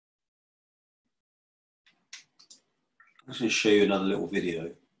just going to show you another little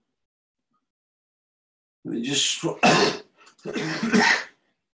video. Let me just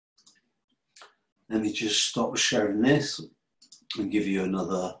let me just stop sharing this and give you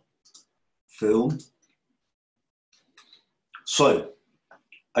another film. So,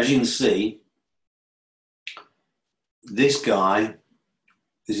 as you can see, this guy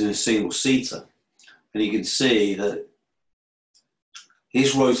is in a single seater, and you can see that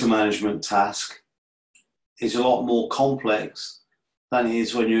his rotor management task is a lot more complex than it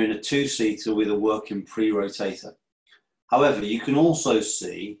is when you're in a two-seater with a working pre-rotator. However, you can also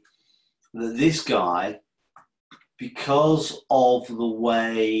see that this guy, because of the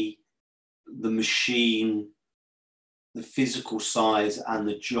way the machine, the physical size and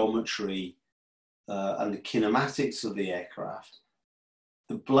the geometry and the kinematics of the aircraft,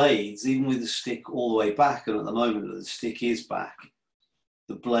 the blades, even with the stick all the way back, and at the moment that the stick is back,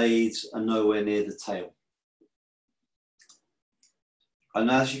 the blades are nowhere near the tail. And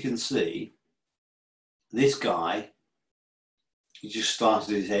as you can see, this guy, he just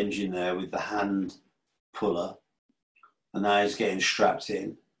started his engine there with the hand puller, and now he's getting strapped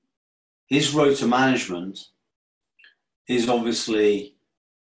in. His rotor management is obviously,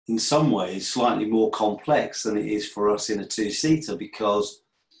 in some ways, slightly more complex than it is for us in a two-seater, because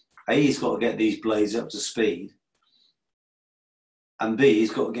A, he's got to get these blades up to speed, and B,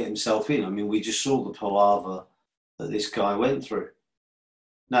 he's got to get himself in. I mean, we just saw the palaver that this guy went through.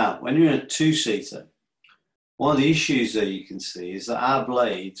 Now, when you're in a two-seater, one of the issues that you can see is that our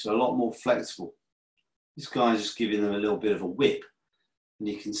blades are a lot more flexible. This guy's just giving them a little bit of a whip, and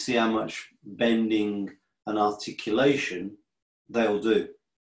you can see how much bending and articulation they'll do.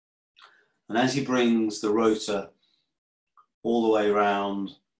 And as he brings the rotor all the way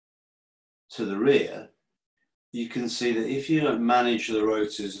around to the rear, you can see that if you don't manage the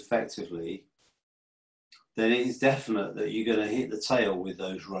rotors effectively, then it is definite that you're going to hit the tail with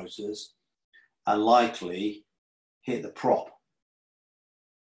those rotors and likely hit the prop.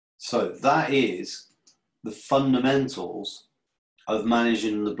 So that is the fundamentals of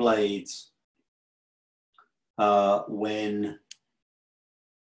managing the blades when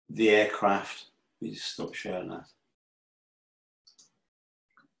the aircraft, let me just stop sharing that.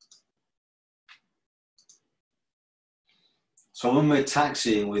 So when we're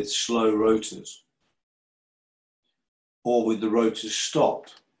taxiing with slow rotors, or with the rotors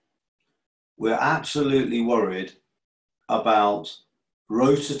stopped, we're absolutely worried about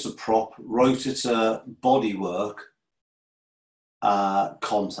rotor to prop, rotor to bodywork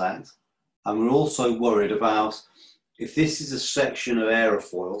contact, and we're also worried about, if this is a section of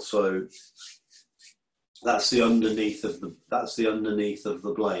aerofoil, so that's the underneath of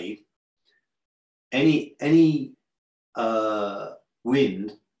the blade, any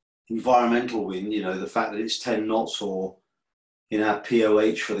wind, environmental wind, you know, the fact that it's 10 knots, or in our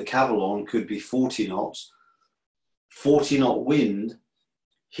POH for the Cavalon could be 40 knots, 40 knot wind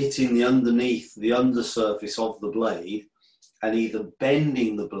hitting the undersurface of the blade and either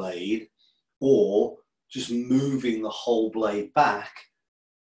bending the blade or just moving the whole blade back.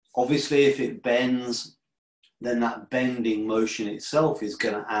 Obviously, if it bends, then that bending motion itself is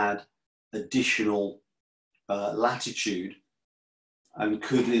going to add additional latitude, and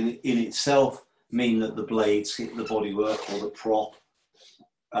could in itself mean that the blades hit the bodywork or the prop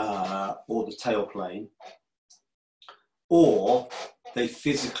or the tailplane, or they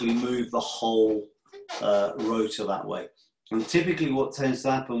physically move the whole rotor that way. And typically what tends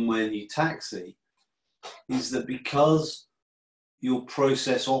to happen when you taxi is that, because your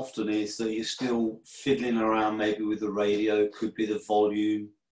process often is that you're still fiddling around maybe with the radio, could be the volume,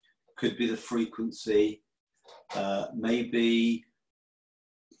 could be the frequency, maybe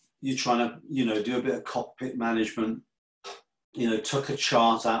you're trying to, you know, do a bit of cockpit management, you know, took a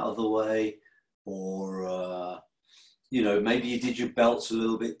chart out of the way, or, you know, maybe you did your belts a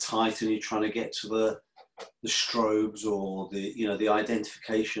little bit tight and you're trying to get to the strobes or the, you know, the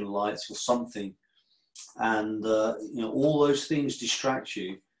identification lights or something. And, you know, all those things distract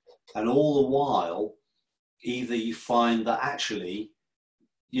you. And all the while, either you find that actually,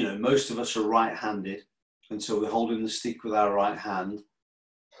 you know, most of us are right-handed, and so we're holding the stick with our right hand.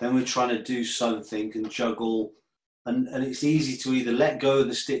 Then we're trying to do something and juggle, and it's easy to either let go of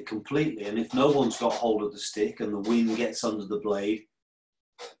the stick completely, and if no one's got hold of the stick and the wind gets under the blade,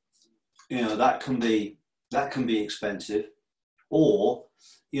 you know, that can be expensive. Or,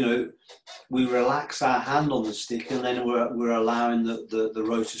 you know, we relax our hand on the stick and then we're allowing the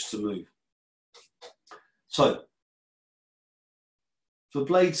rotors to move. So for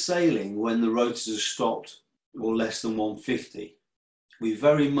blade sailing, when the rotors are stopped or less than 150, we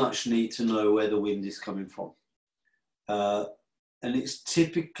very much need to know where the wind is coming from. And it's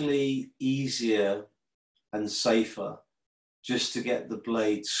typically easier and safer just to get the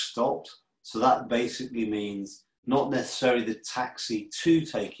blade stopped. So that basically means not necessarily the taxi to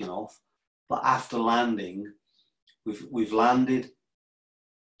taking off, but after landing, we've landed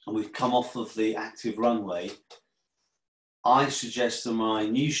and we've come off of the active runway, I suggest to my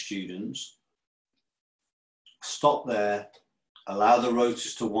new students, stop there, allow the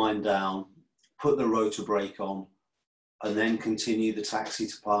rotors to wind down, put the rotor brake on, and then continue the taxi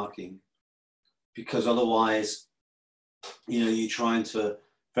to parking. Because otherwise, you know, you're trying to,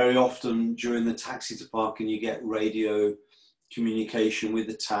 very often during the taxi to parking, you get radio communication with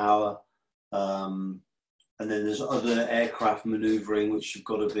the tower. And then there's other aircraft maneuvering, which you've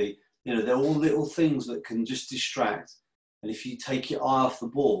got to be, you know, they're all little things that can just distract. And if you take your eye off the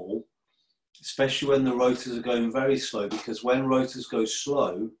ball, especially when the rotors are going very slow, because when rotors go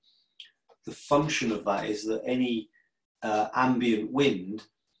slow, the function of that is that any ambient wind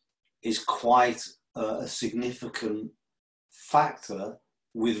is quite a significant factor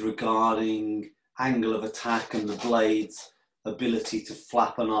with regarding angle of attack and the blade's ability to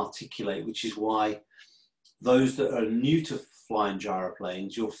flap and articulate, which is why those that are new to flying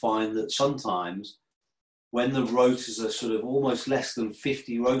gyroplanes, you'll find that sometimes when the rotors are sort of almost less than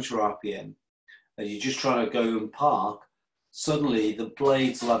 50 rotor RPM, and you're just trying to go and park, suddenly the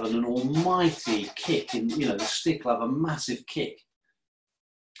blades will have an almighty kick, and you know, the stick will have a massive kick.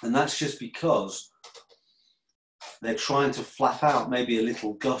 And that's just because they're trying to flap out maybe a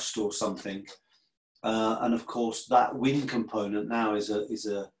little gust or something. And of course, that wind component now is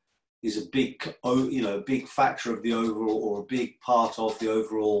a big, you know, a big factor of the overall, or a big part of the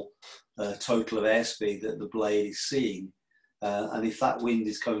overall total of airspeed that the blade is seeing. And if that wind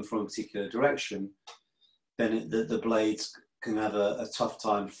is coming from a particular direction, then the blades can have a tough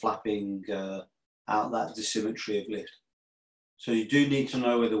time flapping out that dissymmetry of lift. So you do need to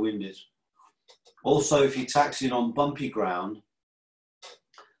know where the wind is. Also, if you're taxiing on bumpy ground,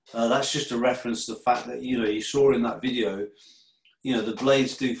 that's just a reference to the fact that, you know, you saw in that video, you know, the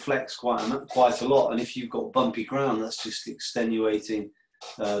blades do flex quite a lot. And if you've got bumpy ground, that's just extenuating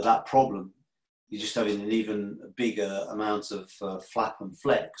that problem. You're just having an even bigger amount of flap and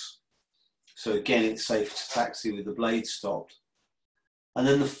flex. So again, it's safe to taxi with the blade stopped. And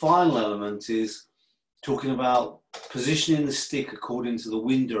then the final element is talking about positioning the stick according to the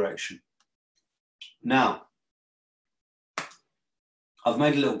wind direction. Now, I've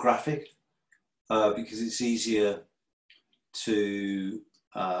made a little graphic because it's easier to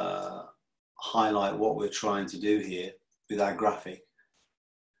highlight what we're trying to do here with our graphic.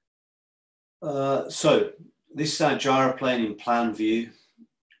 So this is our gyroplane in plan view.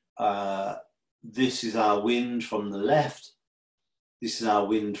 This is our wind from the left. This is our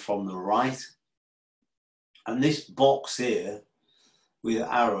wind from the right. And this box here with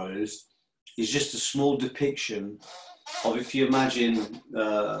arrows is just a small depiction of, if you imagine,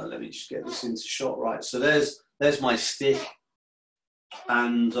 let me just get this into shot right. So there's my stick,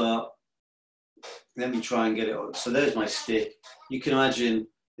 and let me try and get it on. So there's my stick. You can imagine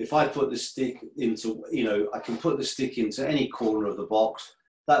if I put the stick into, you know, I can put the stick into any corner of the box.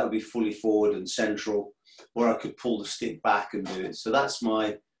 That would be fully forward and central, or I could pull the stick back and do it. So that's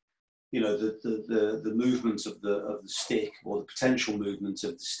my, you know, the movement of the stick, or the potential movement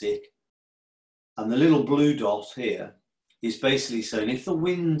of the stick. And the little blue dot here is basically saying if the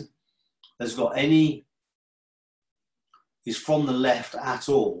wind has got any, is from the left at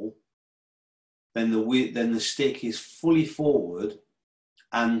all, then the stick is fully forward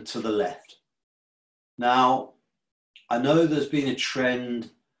and to the left. Now, I know there's been a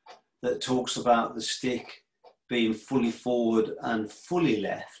trend that talks about the stick being fully forward and fully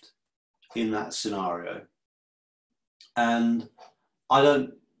left in that scenario. And I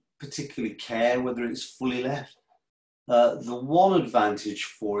don't particularly care whether it's fully left. The one advantage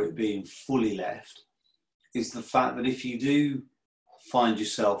for it being fully left is the fact that if you do find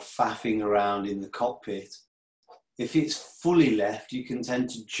yourself faffing around in the cockpit, if it's fully left, you can tend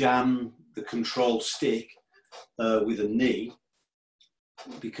to jam the control stick with a knee,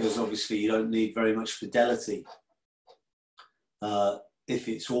 because obviously you don't need very much fidelity if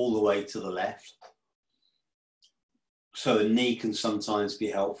it's all the way to the left. So a knee can sometimes be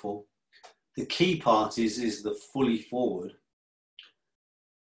helpful. The key part is the fully forward,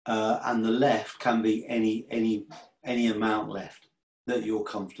 and the left can be any amount left that you're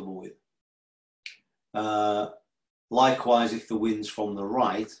comfortable with. Likewise, if the wind's from the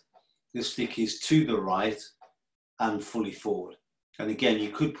right, the stick is to the right and fully forward. And again, you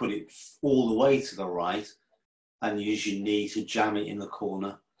could put it all the way to the right and use your knee to jam it in the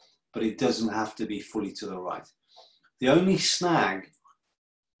corner, but it doesn't have to be fully to the right. The only snag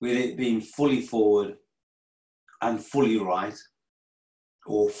with it being fully forward and fully right,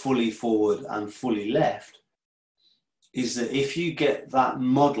 or fully forward and fully left, is that if you get that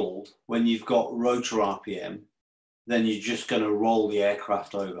muddled when you've got rotor RPM, then you're just going to roll the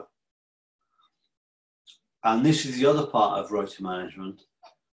aircraft over. And this is the other part of rotor management,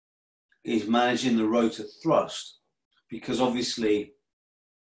 is managing the rotor thrust, because obviously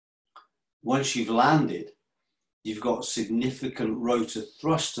once you've landed, you've got significant rotor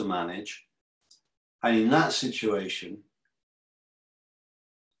thrust to manage. And in that situation,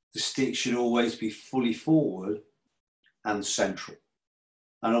 the stick should always be fully forward and central.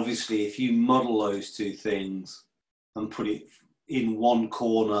 And obviously, if you muddle those two things and put it in one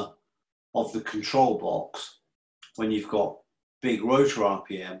corner of the control box, when you've got big rotor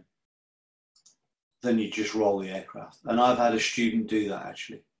RPM, then you just roll the aircraft. And I've had a student do that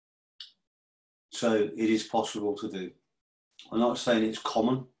actually. So it is possible to do. I'm not saying it's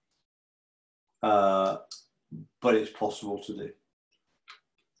common, but it's possible to do.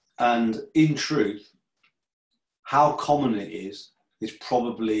 And in truth, how common it is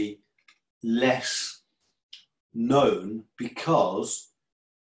probably less known, because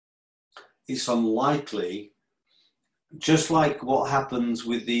it's unlikely, just like what happens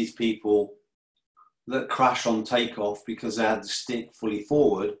with these people that crash on takeoff because they had the stick fully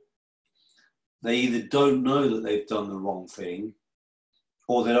forward. They either don't know that they've done the wrong thing,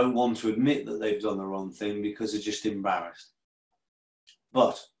 or they don't want to admit that they've done the wrong thing because they're just embarrassed.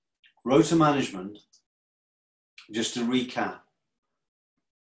 But rotor management, just to recap,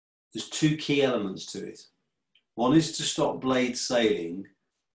 there's two key elements to it. One is to stop blade sailing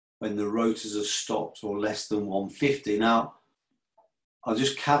when the rotors are stopped or less than 150. Now, I'll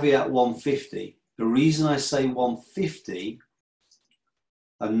just caveat 150. The reason I say 150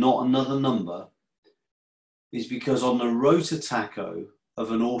 and not another number is because on the rotor tacho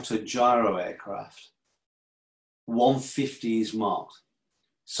of an auto gyro aircraft, 150 is marked.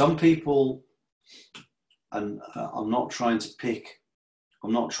 Some people, and I'm not trying to pick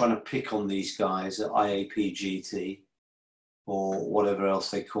on these guys at IAPGT or whatever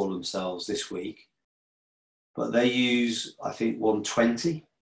else they call themselves this week, but they use, I think, 120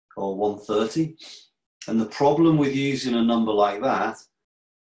 or 130. And the problem with using a number like that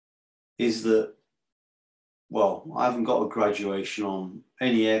is that, well, I haven't got a graduation on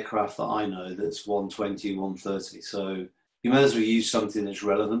any aircraft that I know that's 120, 130. So you may as well use something that's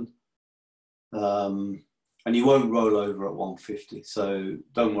relevant. And you won't roll over at 150. So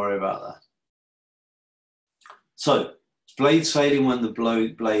don't worry about that. So it's blade sailing when the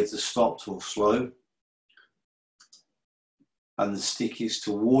blades are stopped or slow, and the stick is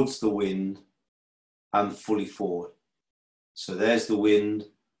towards the wind and fully forward. So there's the wind,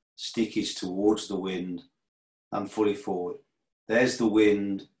 stick is towards the wind and fully forward. There's the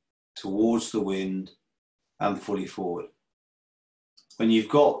wind, towards the wind and fully forward. When you've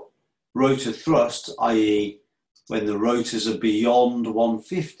got rotor thrust, i.e. when the rotors are beyond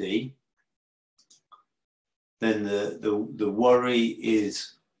 150, then the worry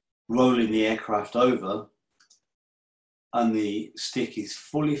is rolling the aircraft over and the stick is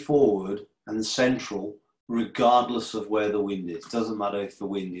fully forward and central regardless of where the wind is. Doesn't matter if the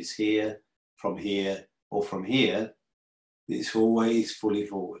wind is here, from here, or from here, it's always fully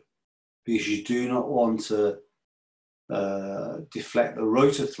forward, because you do not want to deflect the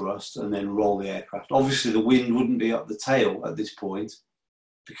rotor thrust and then roll the aircraft. Obviously the wind wouldn't be up the tail at this point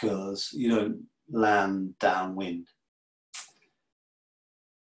because you don't land downwind.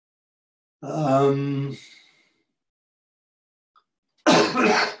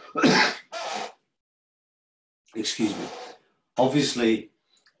 Excuse me. Obviously,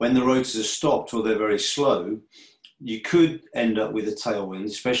 when the rotors are stopped or they're very slow, you could end up with a tailwind,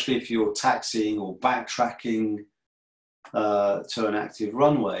 especially if you're taxiing or backtracking to an active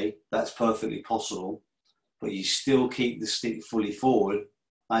runway. That's perfectly possible, but you still keep the stick fully forward,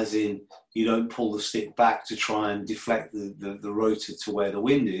 as in you don't pull the stick back to try and deflect the rotor to where the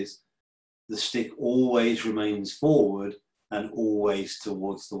wind is. The stick always remains forward and always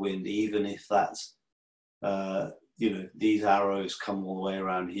towards the wind, even if that's, these arrows come all the way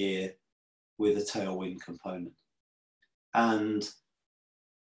around here with a tailwind component. And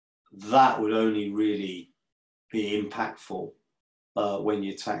that would only really be impactful when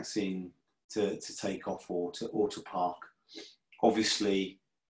you're taxiing to take off or to park. Obviously,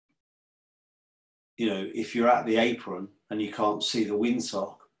 if you're at the apron and you can't see the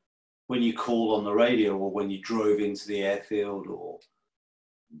windsock, when you call on the radio or when you drove into the airfield or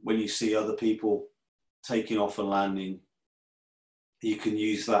when you see other people taking off and landing, you can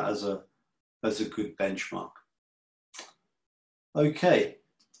use that as a good benchmark. Okay,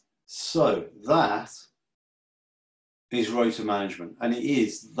 so that is rotor management, and it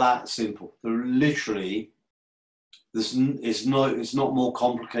is that simple. It's not more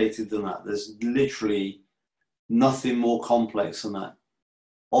complicated than that. There's literally Nothing more complex than that.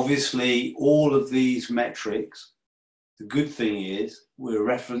 Obviously, all of these metrics, the good thing is we're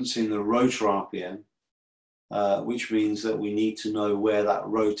referencing the rotor RPM, which means that we need to know where that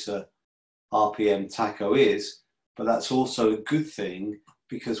rotor RPM tacho is. But that's also a good thing,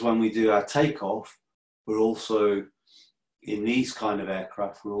 because when we do our takeoff, we're also, in these kind of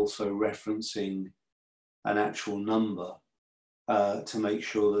aircraft, we're also referencing an actual number to make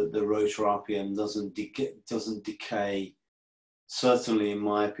sure that the rotor RPM doesn't decay. Certainly, in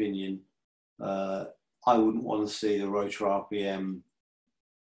my opinion, I wouldn't want to see the rotor RPM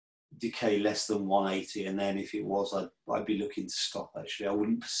decay less than 180, and then if it was, I'd be looking to stop. Actually, I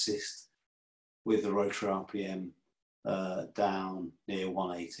wouldn't persist with the rotor RPM down near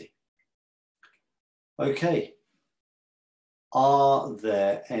 180. Okay, are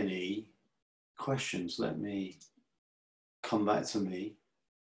there any questions? Let me come back to me.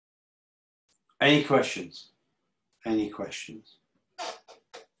 Any questions? Any questions?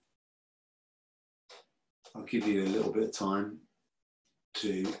 I'll give you a little bit of time to,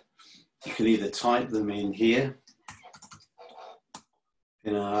 you can either type them in here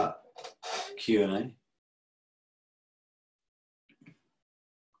in our Q&A.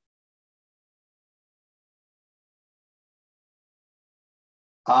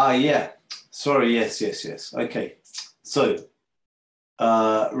 Yeah, sorry, yes. Okay, so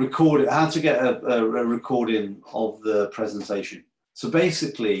record, how to get a recording of the presentation. So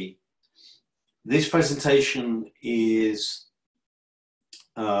basically, this presentation is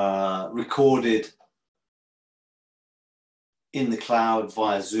recorded in the cloud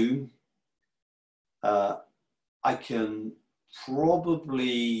via Zoom. I can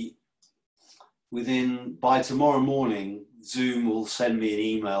probably, by tomorrow morning, Zoom will send me an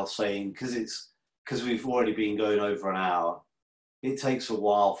email saying, because we've already been going over an hour, it takes a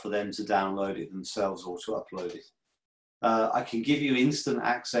while for them to download it themselves or to upload it. I can give you instant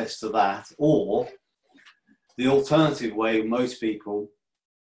access to that, or the alternative way, most people,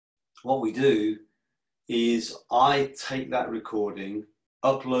 what we do is I take that recording,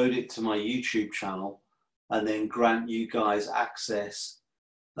 upload it to my YouTube channel, and then grant you guys access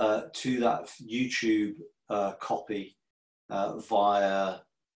to that YouTube copy via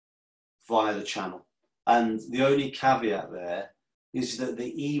the channel. And the only caveat there is that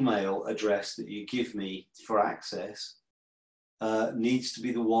the email address that you give me for access needs to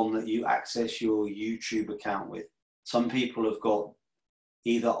be the one that you access your YouTube account with. Some people have got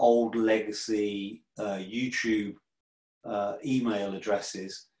either old legacy YouTube email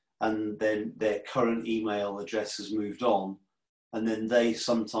addresses, and then their current email address has moved on, and then they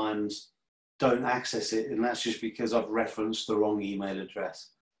sometimes don't access it, and that's just because I've referenced the wrong email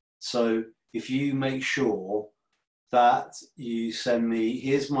address. So if you make sure that you send me,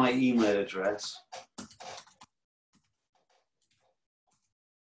 here's my email address.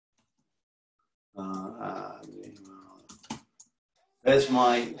 There's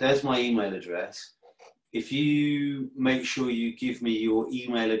my email address. If you make sure you give me your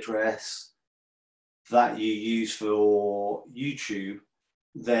email address that you use for YouTube,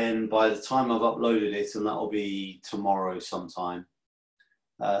 then by the time I've uploaded it, and that'll be tomorrow sometime,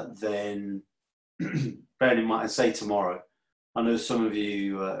 then bear in mind, I say tomorrow, I know some of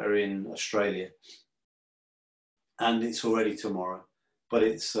you are in Australia and it's already tomorrow, but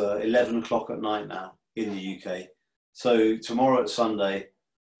it's 11 o'clock at night now in the UK. So tomorrow at Sunday,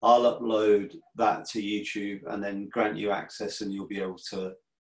 I'll upload that to YouTube and then grant you access, and you'll be able to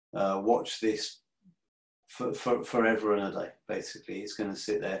watch this for forever and a day. Basically, it's going to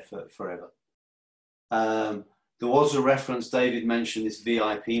sit there for forever. There was a reference, David mentioned this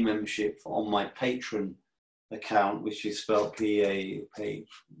VIP membership on my Patreon account, which is spelled P-A,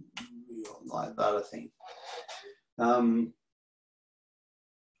 like that, I think.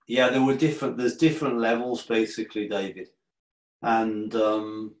 Yeah, there's different levels, basically, David. And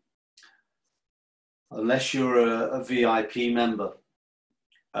unless you're a VIP member,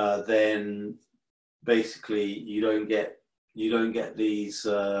 then basically you don't get these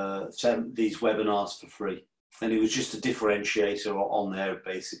webinars for free. And it was just a differentiator on there,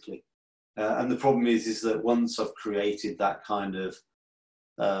 basically. And the problem is that once I've created that kind of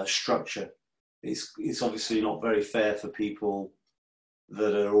structure, it's obviously not very fair for people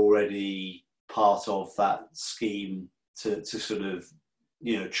that are already part of that scheme to sort of,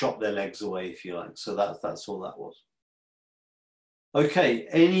 you know, chop their legs away, if you like. So that's all that was. Okay,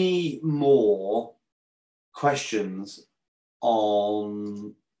 any more questions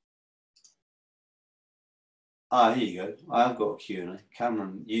on... here you go. I have got a Q&A.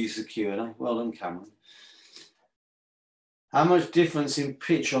 Cameron, use the Q&A. Well done, Cameron. How much difference in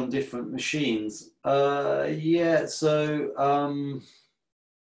pitch on different machines? Yeah, so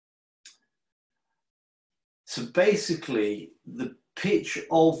basically the pitch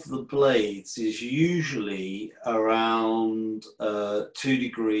of the blades is usually around 2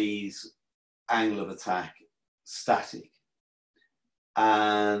 degrees angle of attack static,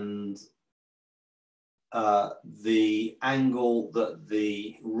 and the angle that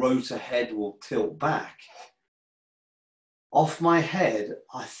the rotor head will tilt back, off my head,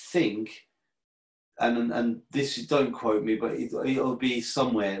 I think, and this, don't quote me, but it'll be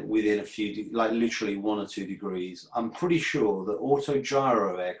somewhere within a few, like literally 1 or 2 degrees. I'm pretty sure that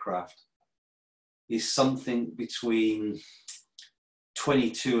autogyro aircraft is something between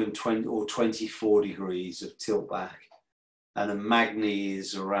 22 and 20 or 24 degrees of tilt back, and a Magni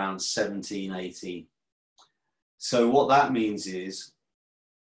is around 17, 18. So what that means is,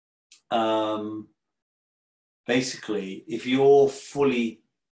 basically, if you're fully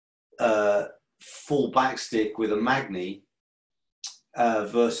full backstick with a Magni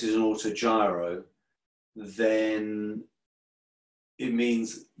versus an autogyro, then it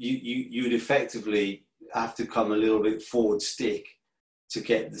means you would effectively have to come a little bit forward stick to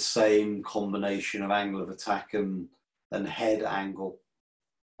get the same combination of angle of attack and head angle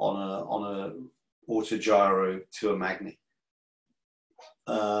on a autogyro to a Magni.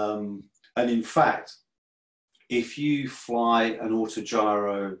 And in fact, if you fly an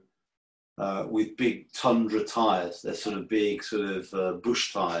autogyro with big Tundra tires, they're sort of big sort of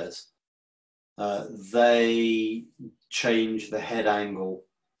bush tires, they change the head angle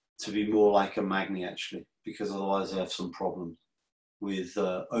to be more like a Magni actually, because otherwise they have some problems with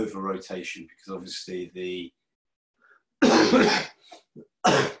over rotation, because obviously the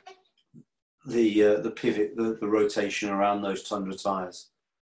the pivot, the rotation around those Tundra tires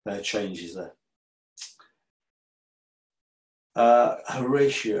changes there.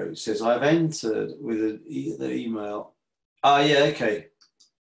 Horatio says, I've entered with the email. Yeah, okay.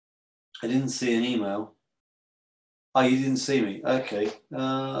 I didn't see an email. Oh, you didn't see me. Okay. Hang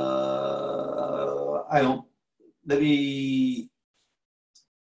on. Let me...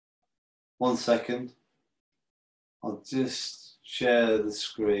 1 second. I'll just share the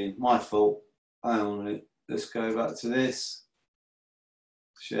screen. My fault. Hang on a minute. Let's go back to this.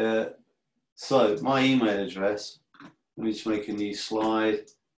 Share. So, my email address. Let me just make a new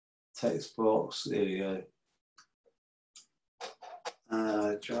slide. Text box. There we go.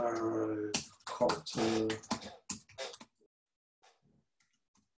 Gyrocopter.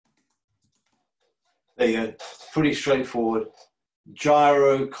 There you go. Pretty straightforward.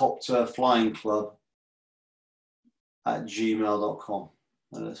 Gyrocopter Flying Club at gmail.com.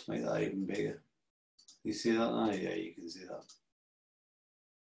 And let's make that even bigger. You see that now? Yeah, you can see that.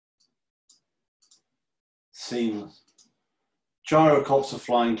 Seamless. Gyrocopter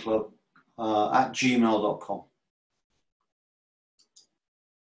Flying Club at gmail.com.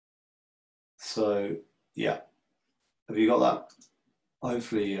 So, yeah. Have you got that?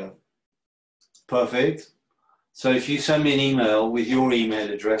 Hopefully, yeah. Perfect. So if you send me an email with your email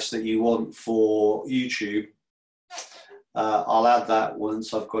address that you want for YouTube, I'll add that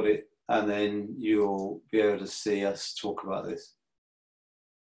once I've got it, and then you'll be able to see us talk about this.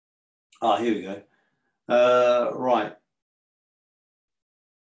 Here we go. Right.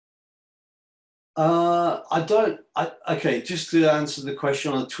 Okay, just to answer the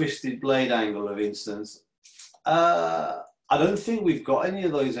question on a twisted blade angle of instance, I don't think we've got any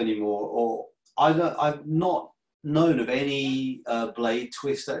of those anymore, or I've not known of any blade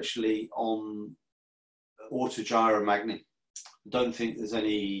twist actually on autogyro Magni. I don't think there's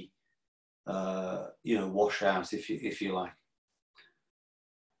any, washout, if you like.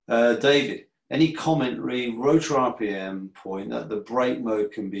 David, any commentary, rotor RPM point that the brake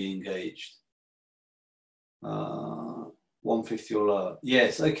mode can be engaged? 150 or lower.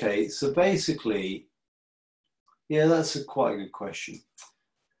 Yes, okay. So basically, yeah, that's quite a good question.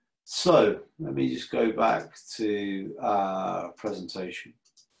 So let me just go back to our presentation.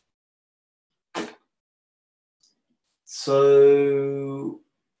 So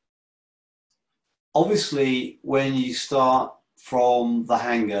obviously, when you start from the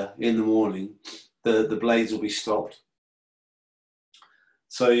hangar in the morning, the blades will be stopped.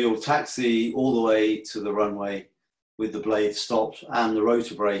 So you'll taxi all the way to the runway with the blade stopped, and the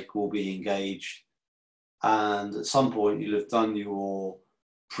rotor brake will be engaged. And at some point, you'll have done your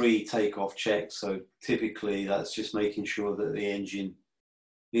pre-takeoff check. So typically, that's just making sure that the engine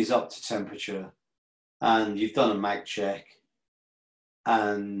is up to temperature, and you've done a mag check,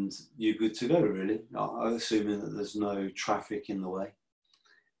 and you're good to go, really, assuming that there's no traffic in the way.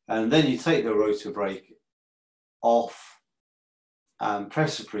 And then you take the rotor brake off, and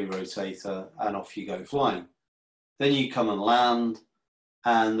press the pre-rotator and off you go flying. Then you come and land,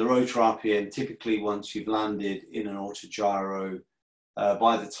 and the rotor RPM, typically once you've landed in an autogyro,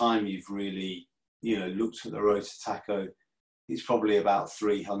 by the time you've really, looked at the rotor tacho, it's probably about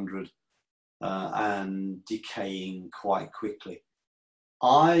 300 and decaying quite quickly.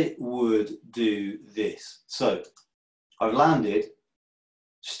 I would do this. So I've landed,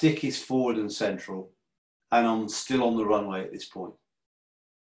 stick is forward and central, and I'm still on the runway at this point.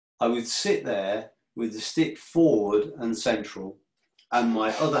 I would sit there with the stick forward and central, and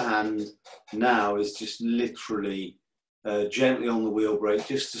my other hand now is just literally gently on the wheel brake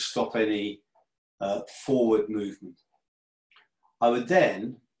just to stop any forward movement. I would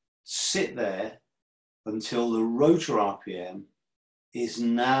then sit there until the rotor RPM is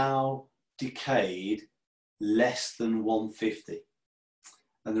now decayed less than 150.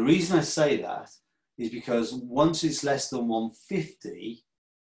 And the reason I say that is because once it's less than 150,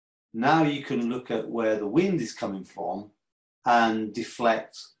 now you can look at where the wind is coming from and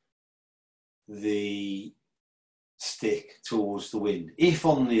deflect the stick towards the wind. If,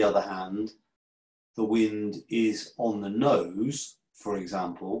 on the other hand, the wind is on the nose, for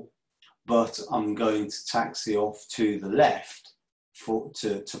example, but I'm going to taxi off to the left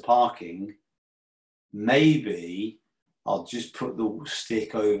to parking, maybe I'll just put the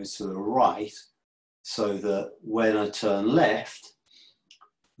stick over to the right so that when I turn left,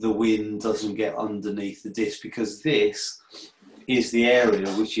 the wind doesn't get underneath the disc, because this is the area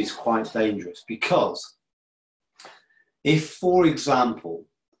which is quite dangerous. Because if, for example,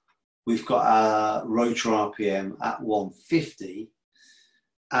 we've got our rotor RPM at 150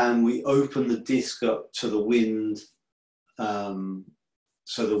 and we open the disc up to the wind,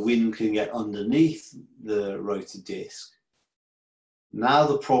 so the wind can get underneath the rotor disc, now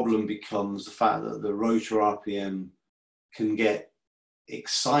the problem becomes the fact that the rotor RPM can get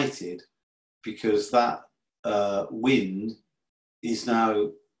excited, because that wind is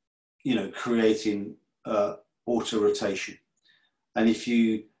now, creating auto rotation. And if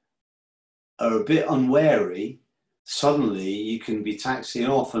you are a bit unwary, suddenly you can be taxiing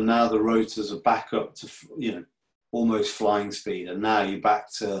off, and now the rotors are back up to, almost flying speed, and now you're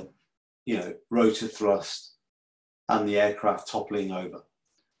back to, rotor thrust and the aircraft toppling over.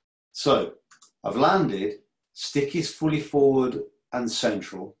 So I've landed, stick is fully forward and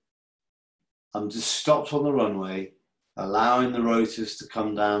central. I'm just stopped on the runway, allowing the rotors to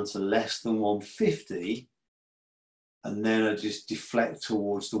come down to less than 150, and then I just deflect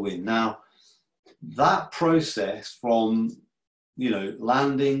towards the wind. Now, that process from,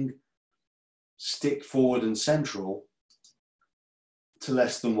 landing, stick forward and central to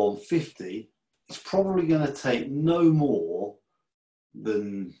less than 150 is probably going to take no more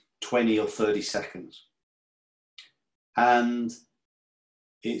than 20 or 30 seconds. And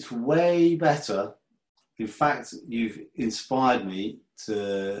it's way better. In fact, you've inspired me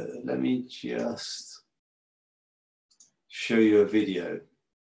to, let me just show you a video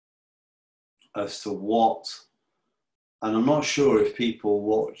as to what, and I'm not sure if people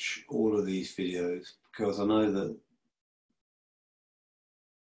watch all of these videos, because I know that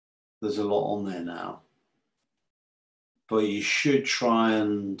there's a lot on there now, but you should try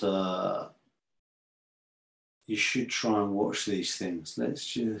and watch these things. Let's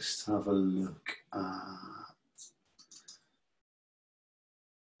just have a look at,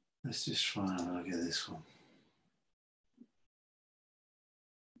 let's just try and have a look at this one.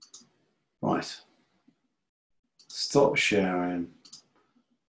 Right, stop sharing,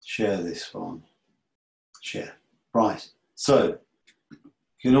 share this one, share. Right, so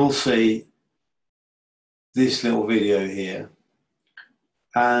you can all see this little video here.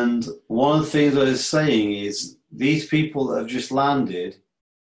 And one of the things I was saying is these people that have just landed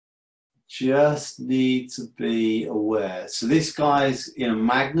just need to be aware. So this guy's in a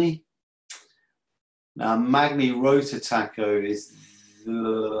Magni. Now, Magni rotor tacho is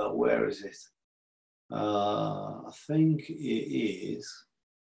where is it? I think it is.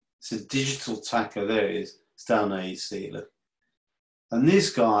 It's a digital tacho. There it is. It's down there. You see it. Look. And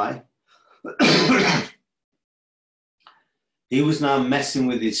this guy, he was now messing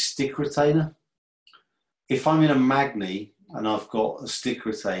with his stick retainer. If I'm in a Magni and I've got a stick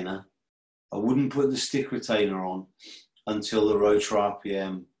retainer, I wouldn't put the stick retainer on until the rotor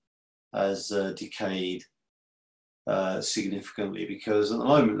RPM has decayed significantly, because at the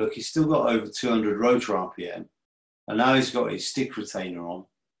moment, look, he's still got over 200 rotor RPM, and now he's got his stick retainer on.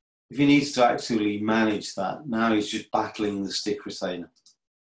 If he needs to actually manage that, now he's just battling the stick retainer.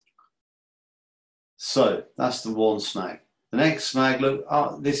 So that's the one snag. The next snag, look,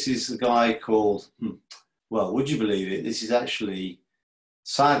 this is a guy called, well, would you believe it? This is actually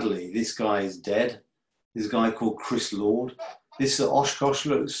Sadly, this guy is dead. This guy called Chris Lord. This is Oshkosh.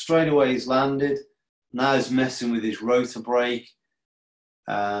 Look, straight away he's landed. Now he's messing with his rotor brake,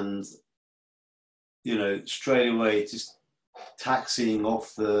 and you know, straight away just taxiing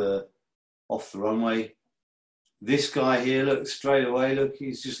off the runway. This guy here, look, straight away, look,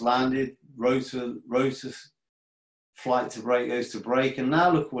 he's just landed. Rotor flight to brake goes to brake, and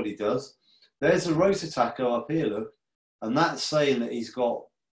now look what he does. There's a rotor tacho up here, look, and that's saying that he's got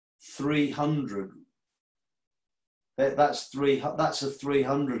 300. That's a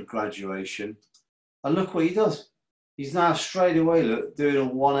 300 graduation, and look what he does. He's now straight away, look, doing a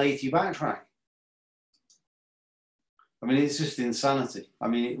 180 backtrack. I mean, it's just insanity. I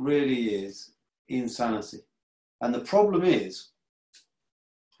mean, it really is insanity. And the problem is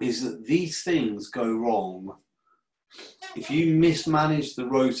that these things go wrong. If you mismanage the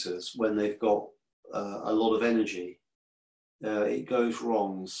rotors when they've got a lot of energy, it goes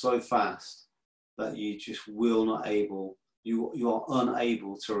wrong so fast that you just will not able, you are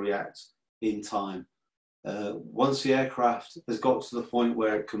unable to react in time. Once the aircraft has got to the point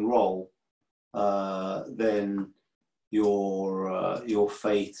where it can roll, then your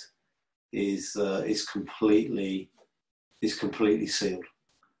fate is completely sealed.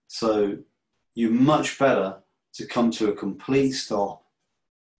 So you're much better to come to a complete stop,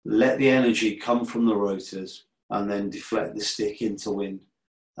 let the energy come from the rotors, and then deflect the stick into wind,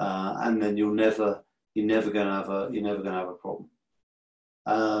 and then you're never going to have a problem.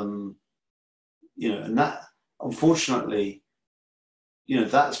 You know, and that, unfortunately, you know,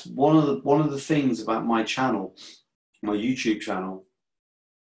 that's one of the things about my channel, my YouTube channel,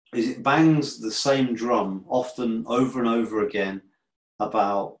 is it bangs the same drum often over and over again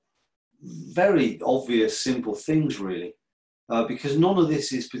about very obvious, simple things, really, because none of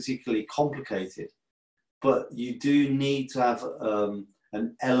this is particularly complicated, but you do need to have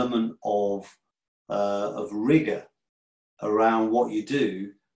an element of rigor around what you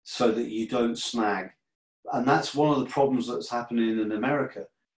do so that you don't snag. And that's one of the problems that's happening in America.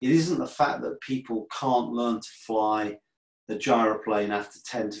 It isn't the fact that people can't learn to fly a gyroplane after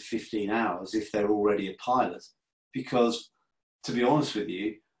 10 to 15 hours if they're already a pilot, because, to be honest with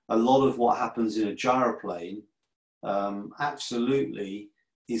you, a lot of what happens in a gyroplane absolutely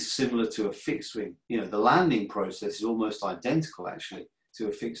is similar to a fixed wing. You know, the landing process is almost identical, actually, to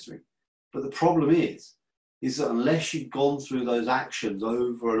a fixed wing. But the problem is that unless you've gone through those actions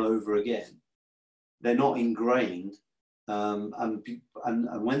over and over again, they're not ingrained. And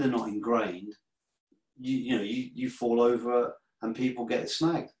when they're not ingrained, you fall over and people get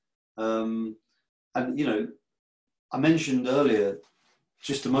snagged. And, you know, I mentioned earlier,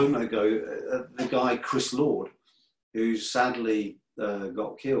 just a moment ago, the guy Chris Lord, who sadly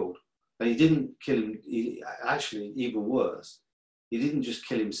got killed. And he didn't kill him, actually, even worse, he didn't just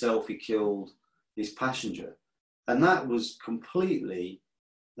kill himself, he killed his passenger. And that was completely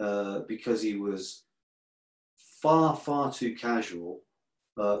because he was far too casual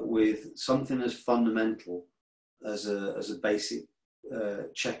with something as fundamental as a basic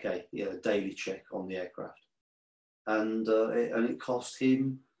daily check on the aircraft. And it cost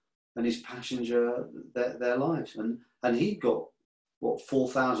him and his passenger their lives. And he got, what,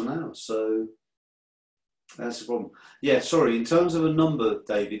 4,000 hours. So that's the problem. Yeah, sorry, in terms of a number,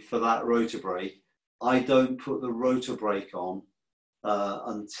 David, for that rotor brake, I don't put the rotor brake on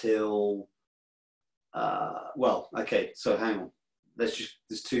until, well, okay, so hang on. There's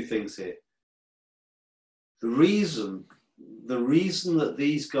two things here. The reason that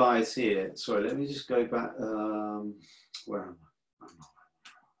these guys here, sorry, let me just go back, where am I?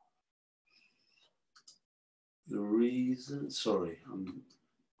 The reason, sorry, I'm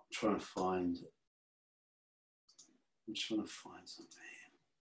trying to find something here.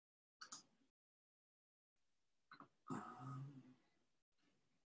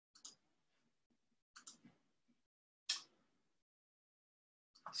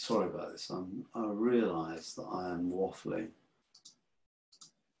 Sorry about this. I realise that I am waffling.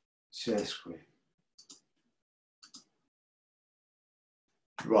 Share screen.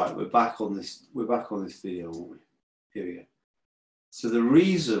 Right, we're back on this video, aren't we? Here we go. So the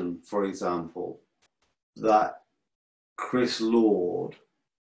reason, for example, that Chris Lord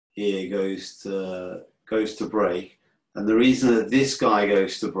here goes to brake, and the reason that this guy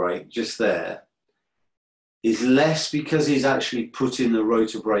goes to brake just there, is less because he's actually putting the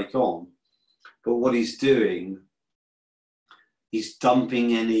rotor brake on, but what he's doing, he's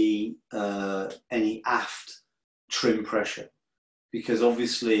dumping any aft trim pressure, because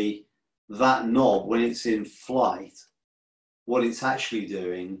obviously that knob, when it's in flight, what it's actually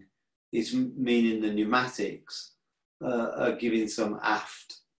doing is meaning the pneumatics giving some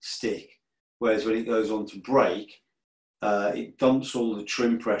aft stick, whereas when it goes on to brake, it dumps all the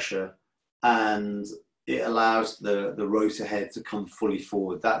trim pressure and it allows the rotor head to come fully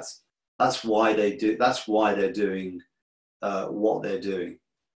forward. That's why they do. That's why they're doing what they're doing.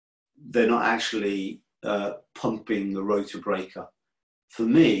 They're not actually pumping the rotor brake up. For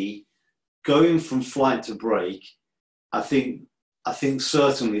me, going from flight to brake, I think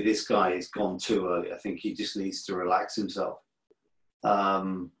certainly this guy has gone too early. I think he just needs to relax himself.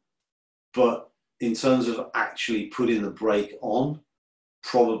 But in terms of actually putting the brake on,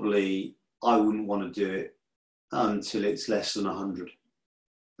 probably I wouldn't want to do it until it's less than 100,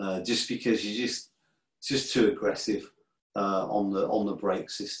 just because it's just too aggressive on the brake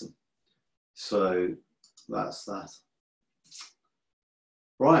system. So that's that.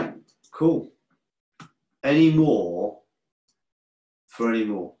 Right, cool. Any more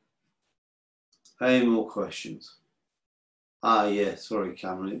questions? Ah, yeah, sorry,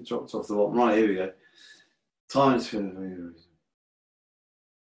 Cameron, it dropped off the bottom. Right, here we go. Time to...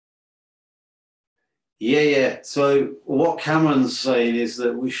 Yeah. So what Cameron's saying is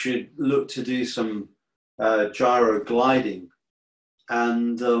that we should look to do some gyro gliding.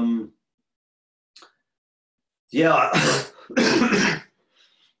 And yeah,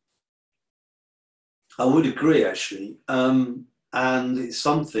 I would agree, actually. And it's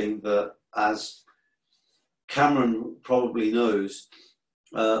something that, as Cameron probably knows,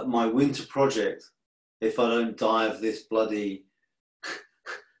 my winter project, if I don't die of this bloody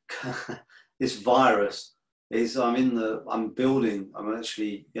this virus, is I'm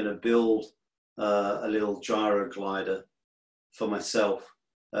actually going to build a little gyro glider for myself,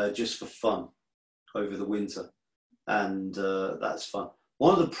 just for fun over the winter, and that's fun.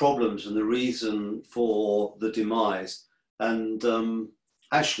 One of the problems and the reason for the demise, and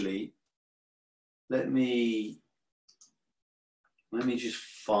actually, let me just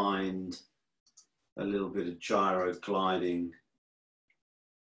find a little bit of gyro gliding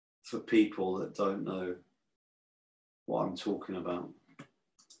for people that don't know what I'm talking about,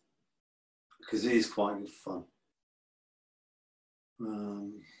 because it is quite good fun.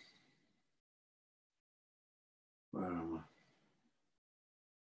 Where am I?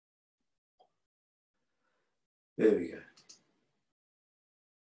 There we go.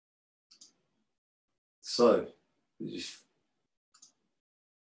 So, just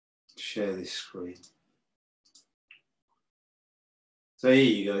share this screen. So here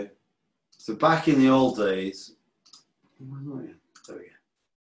you go. So back in the old days, there we go.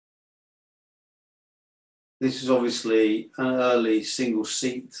 This is obviously an early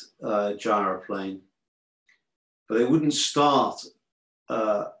single-seat gyroplane, but they wouldn't start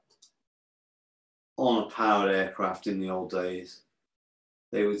on a powered aircraft in the old days.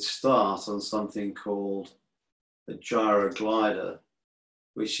 They would start on something called a gyro glider,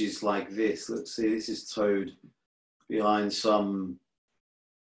 which is like this. Let's see, this is towed behind some,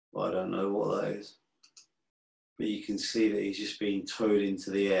 well, I don't know what that is, but you can see that he's just being towed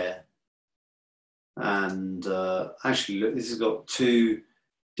into the air. And actually, look, this has got two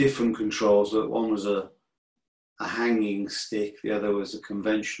different controls. Look, one was a hanging stick, the other was a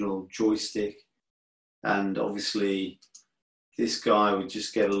conventional joystick. And obviously, this guy would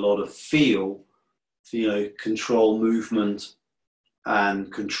just get a lot of feel, control movement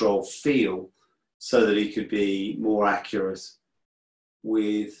and control feel, so that he could be more accurate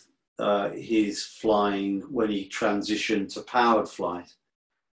with his flying when he transitioned to powered flight.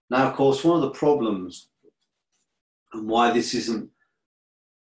 Now, of course, one of the problems and why this isn't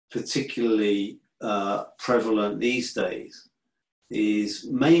particularly prevalent these days is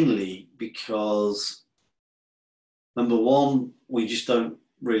mainly because, number one, we just don't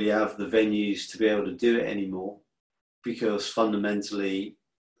really have the venues to be able to do it anymore, because fundamentally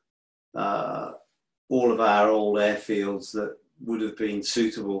all of our old airfields that would have been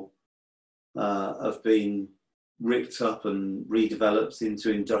suitable have been ripped up and redeveloped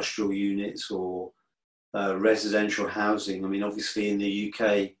into industrial units or residential housing. I mean, obviously in the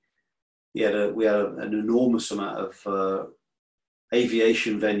UK, we had an enormous amount of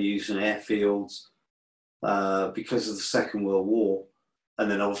aviation venues and airfields because of the Second World War, and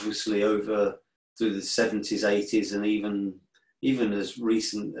then obviously over through the 70s, 80s, and even as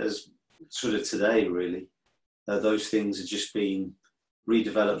recent as sort of today, really, those things are just being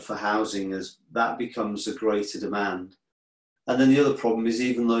redeveloped for housing as that becomes a greater demand. And then the other problem is,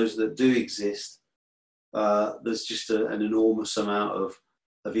 even those that do exist, there's just an enormous amount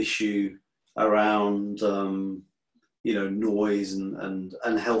of issue around noise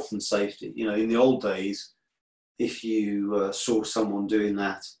and health and safety. In the old days, if you saw someone doing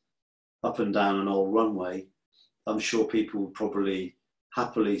that up and down an old runway, I'm sure people would probably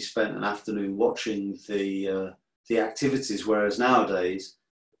happily spend an afternoon watching the activities, whereas nowadays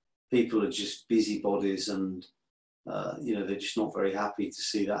people are just busybodies, and you know, they're just not very happy to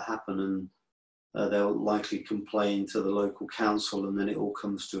see that happen, and they'll likely complain to the local council, and then it all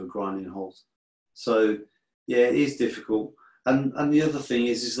comes to a grinding halt. So yeah, it is difficult. And the other thing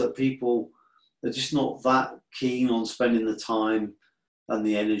is that people are just not that keen on spending the time and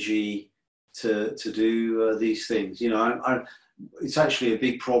the energy to do these things. You know, it's actually a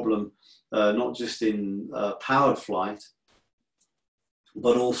big problem, not just in powered flight,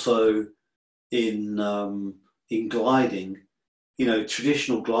 but also in gliding. You know,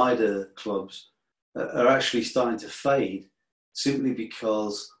 traditional glider clubs are actually starting to fade, simply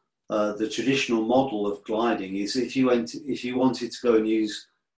because the traditional model of gliding is if you wanted to go and use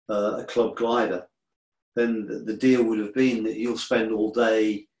a club glider, then the deal would have been that you'll spend all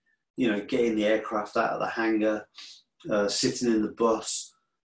day, you know, getting the aircraft out of the hangar, sitting in the bus,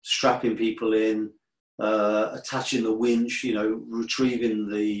 strapping people in, attaching the winch, you know, retrieving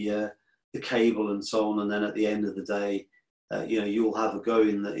the cable and so on, and then at the end of the day, you know, you'll have a go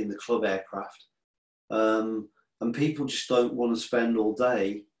in the club aircraft. And people just don't want to spend all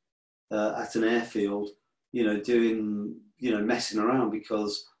day at an airfield, you know, doing, you know, messing around,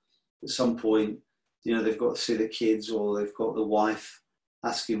 because at some point, you know, they've got to see the kids, or they've got the wife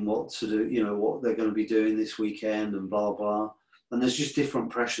asking what to do, you know, what they're going to be doing this weekend, and blah, blah. And there's just different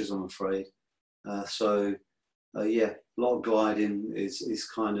pressures, I'm afraid. Yeah, a lot of gliding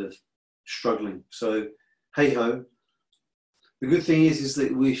is kind of struggling. So, hey ho. The good thing is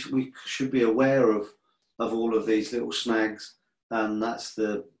that we should be aware of all of these little snags, and that's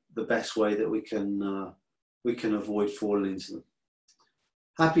the best way that we can avoid falling into them.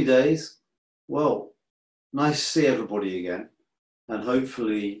 Happy days. Well, nice to see everybody again, and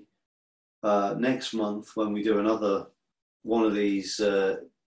hopefully next month when we do another one of these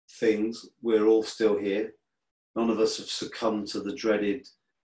things, we're all still here. None of us have succumbed to the dreaded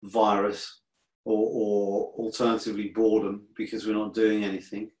virus, or alternatively boredom, because we're not doing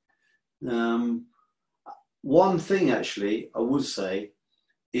anything. One thing actually I would say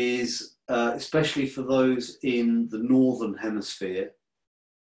is, especially for those in the northern hemisphere,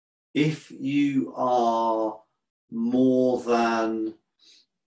 if you are more than,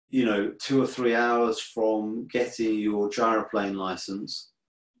 you know, 2 or 3 hours from getting your gyroplane license,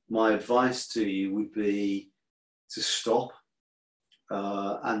 my advice to you would be to stop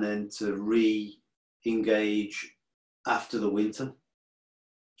and then to re-engage after the winter.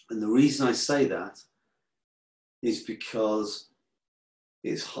 And the reason I say that is because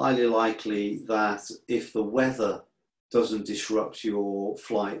it's highly likely that if the weather doesn't disrupt your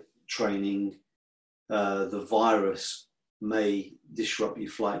flight training, the virus may disrupt your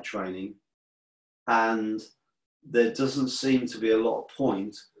flight training. And there doesn't seem to be a lot of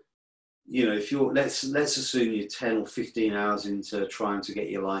point, you know, if you're, let's assume you're 10 or 15 hours into trying to get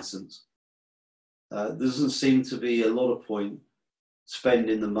your license. There doesn't seem to be a lot of point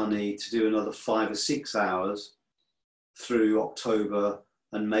spending the money to do another 5 or 6 hours through October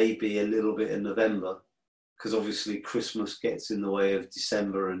and maybe a little bit in November, because obviously Christmas gets in the way of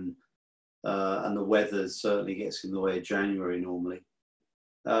December, and the weather certainly gets in the way of January normally.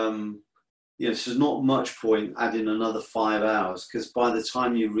 You know, so there's not much point adding another 5 hours, because by the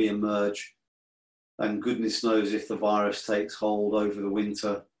time you re-emerge, and goodness knows if the virus takes hold over the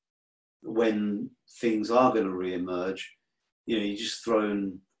winter, when things are going to re-emerge, you know, you're just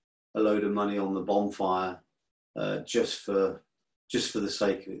throwing a load of money on the bonfire just for the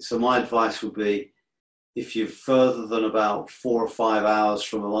sake of it. So my advice would be, if you're further than about 4 or 5 hours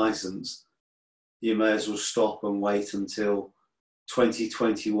from a license, you may as well stop and wait until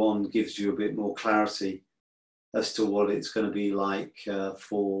 2021 gives you a bit more clarity as to what it's going to be like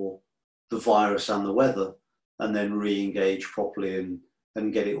for the virus and the weather, and then re-engage properly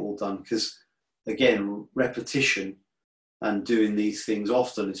and get it all done. Because again, repetition and doing these things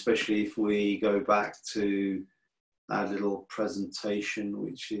often, especially if we go back to our little presentation,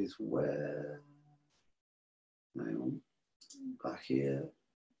 which is where, hang on, back here,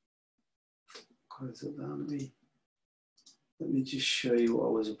 close it down to me. Let me just show you what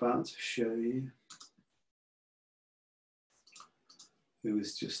I was about to show you. It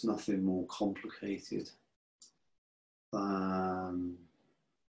was just nothing more complicated than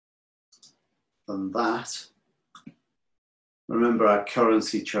that. Remember our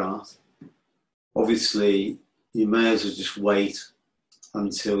currency chart. Obviously, you may as well just wait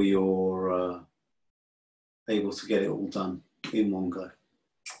until you're able to get it all done in one go.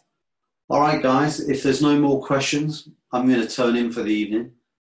 All right, guys, if there's no more questions, I'm going to turn in for the evening,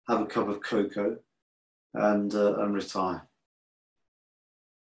 have a cup of cocoa, and retire.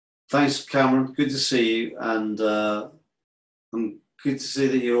 Thanks, Cameron. Good to see you, and good to see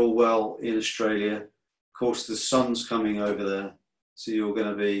that you're all well in Australia. Of course, the sun's coming over there, so you're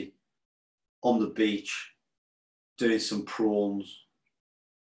going to be on the beach doing some prawns.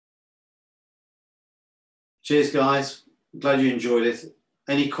 Cheers, guys. Glad you enjoyed it.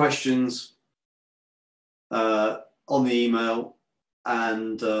 Any questions on the email,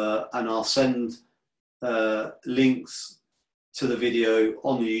 and I'll send links to the video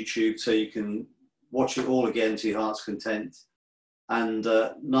on the YouTube so you can watch it all again to your heart's content. And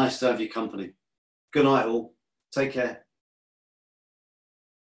nice to have your company. Good night, all. Take care.